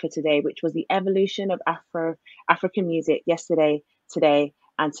topic for today, which was the evolution of African music yesterday, today,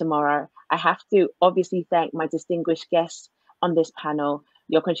 and tomorrow. I have to obviously thank my distinguished guests on this panel.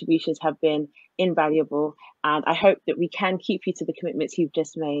 Your contributions have been invaluable, and I hope that we can keep you to the commitments you've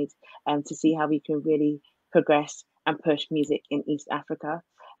just made to see how we can really progress and push music in East Africa.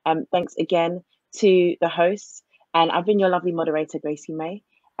 Thanks again to the hosts, and I've been your lovely moderator, Gracey May,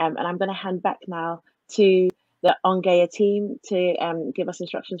 and I'm going to hand back now to the ONGEA team to give us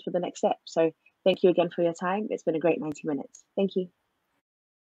instructions for the next step. So thank you again for your time. It's been a great 90 minutes. Thank you.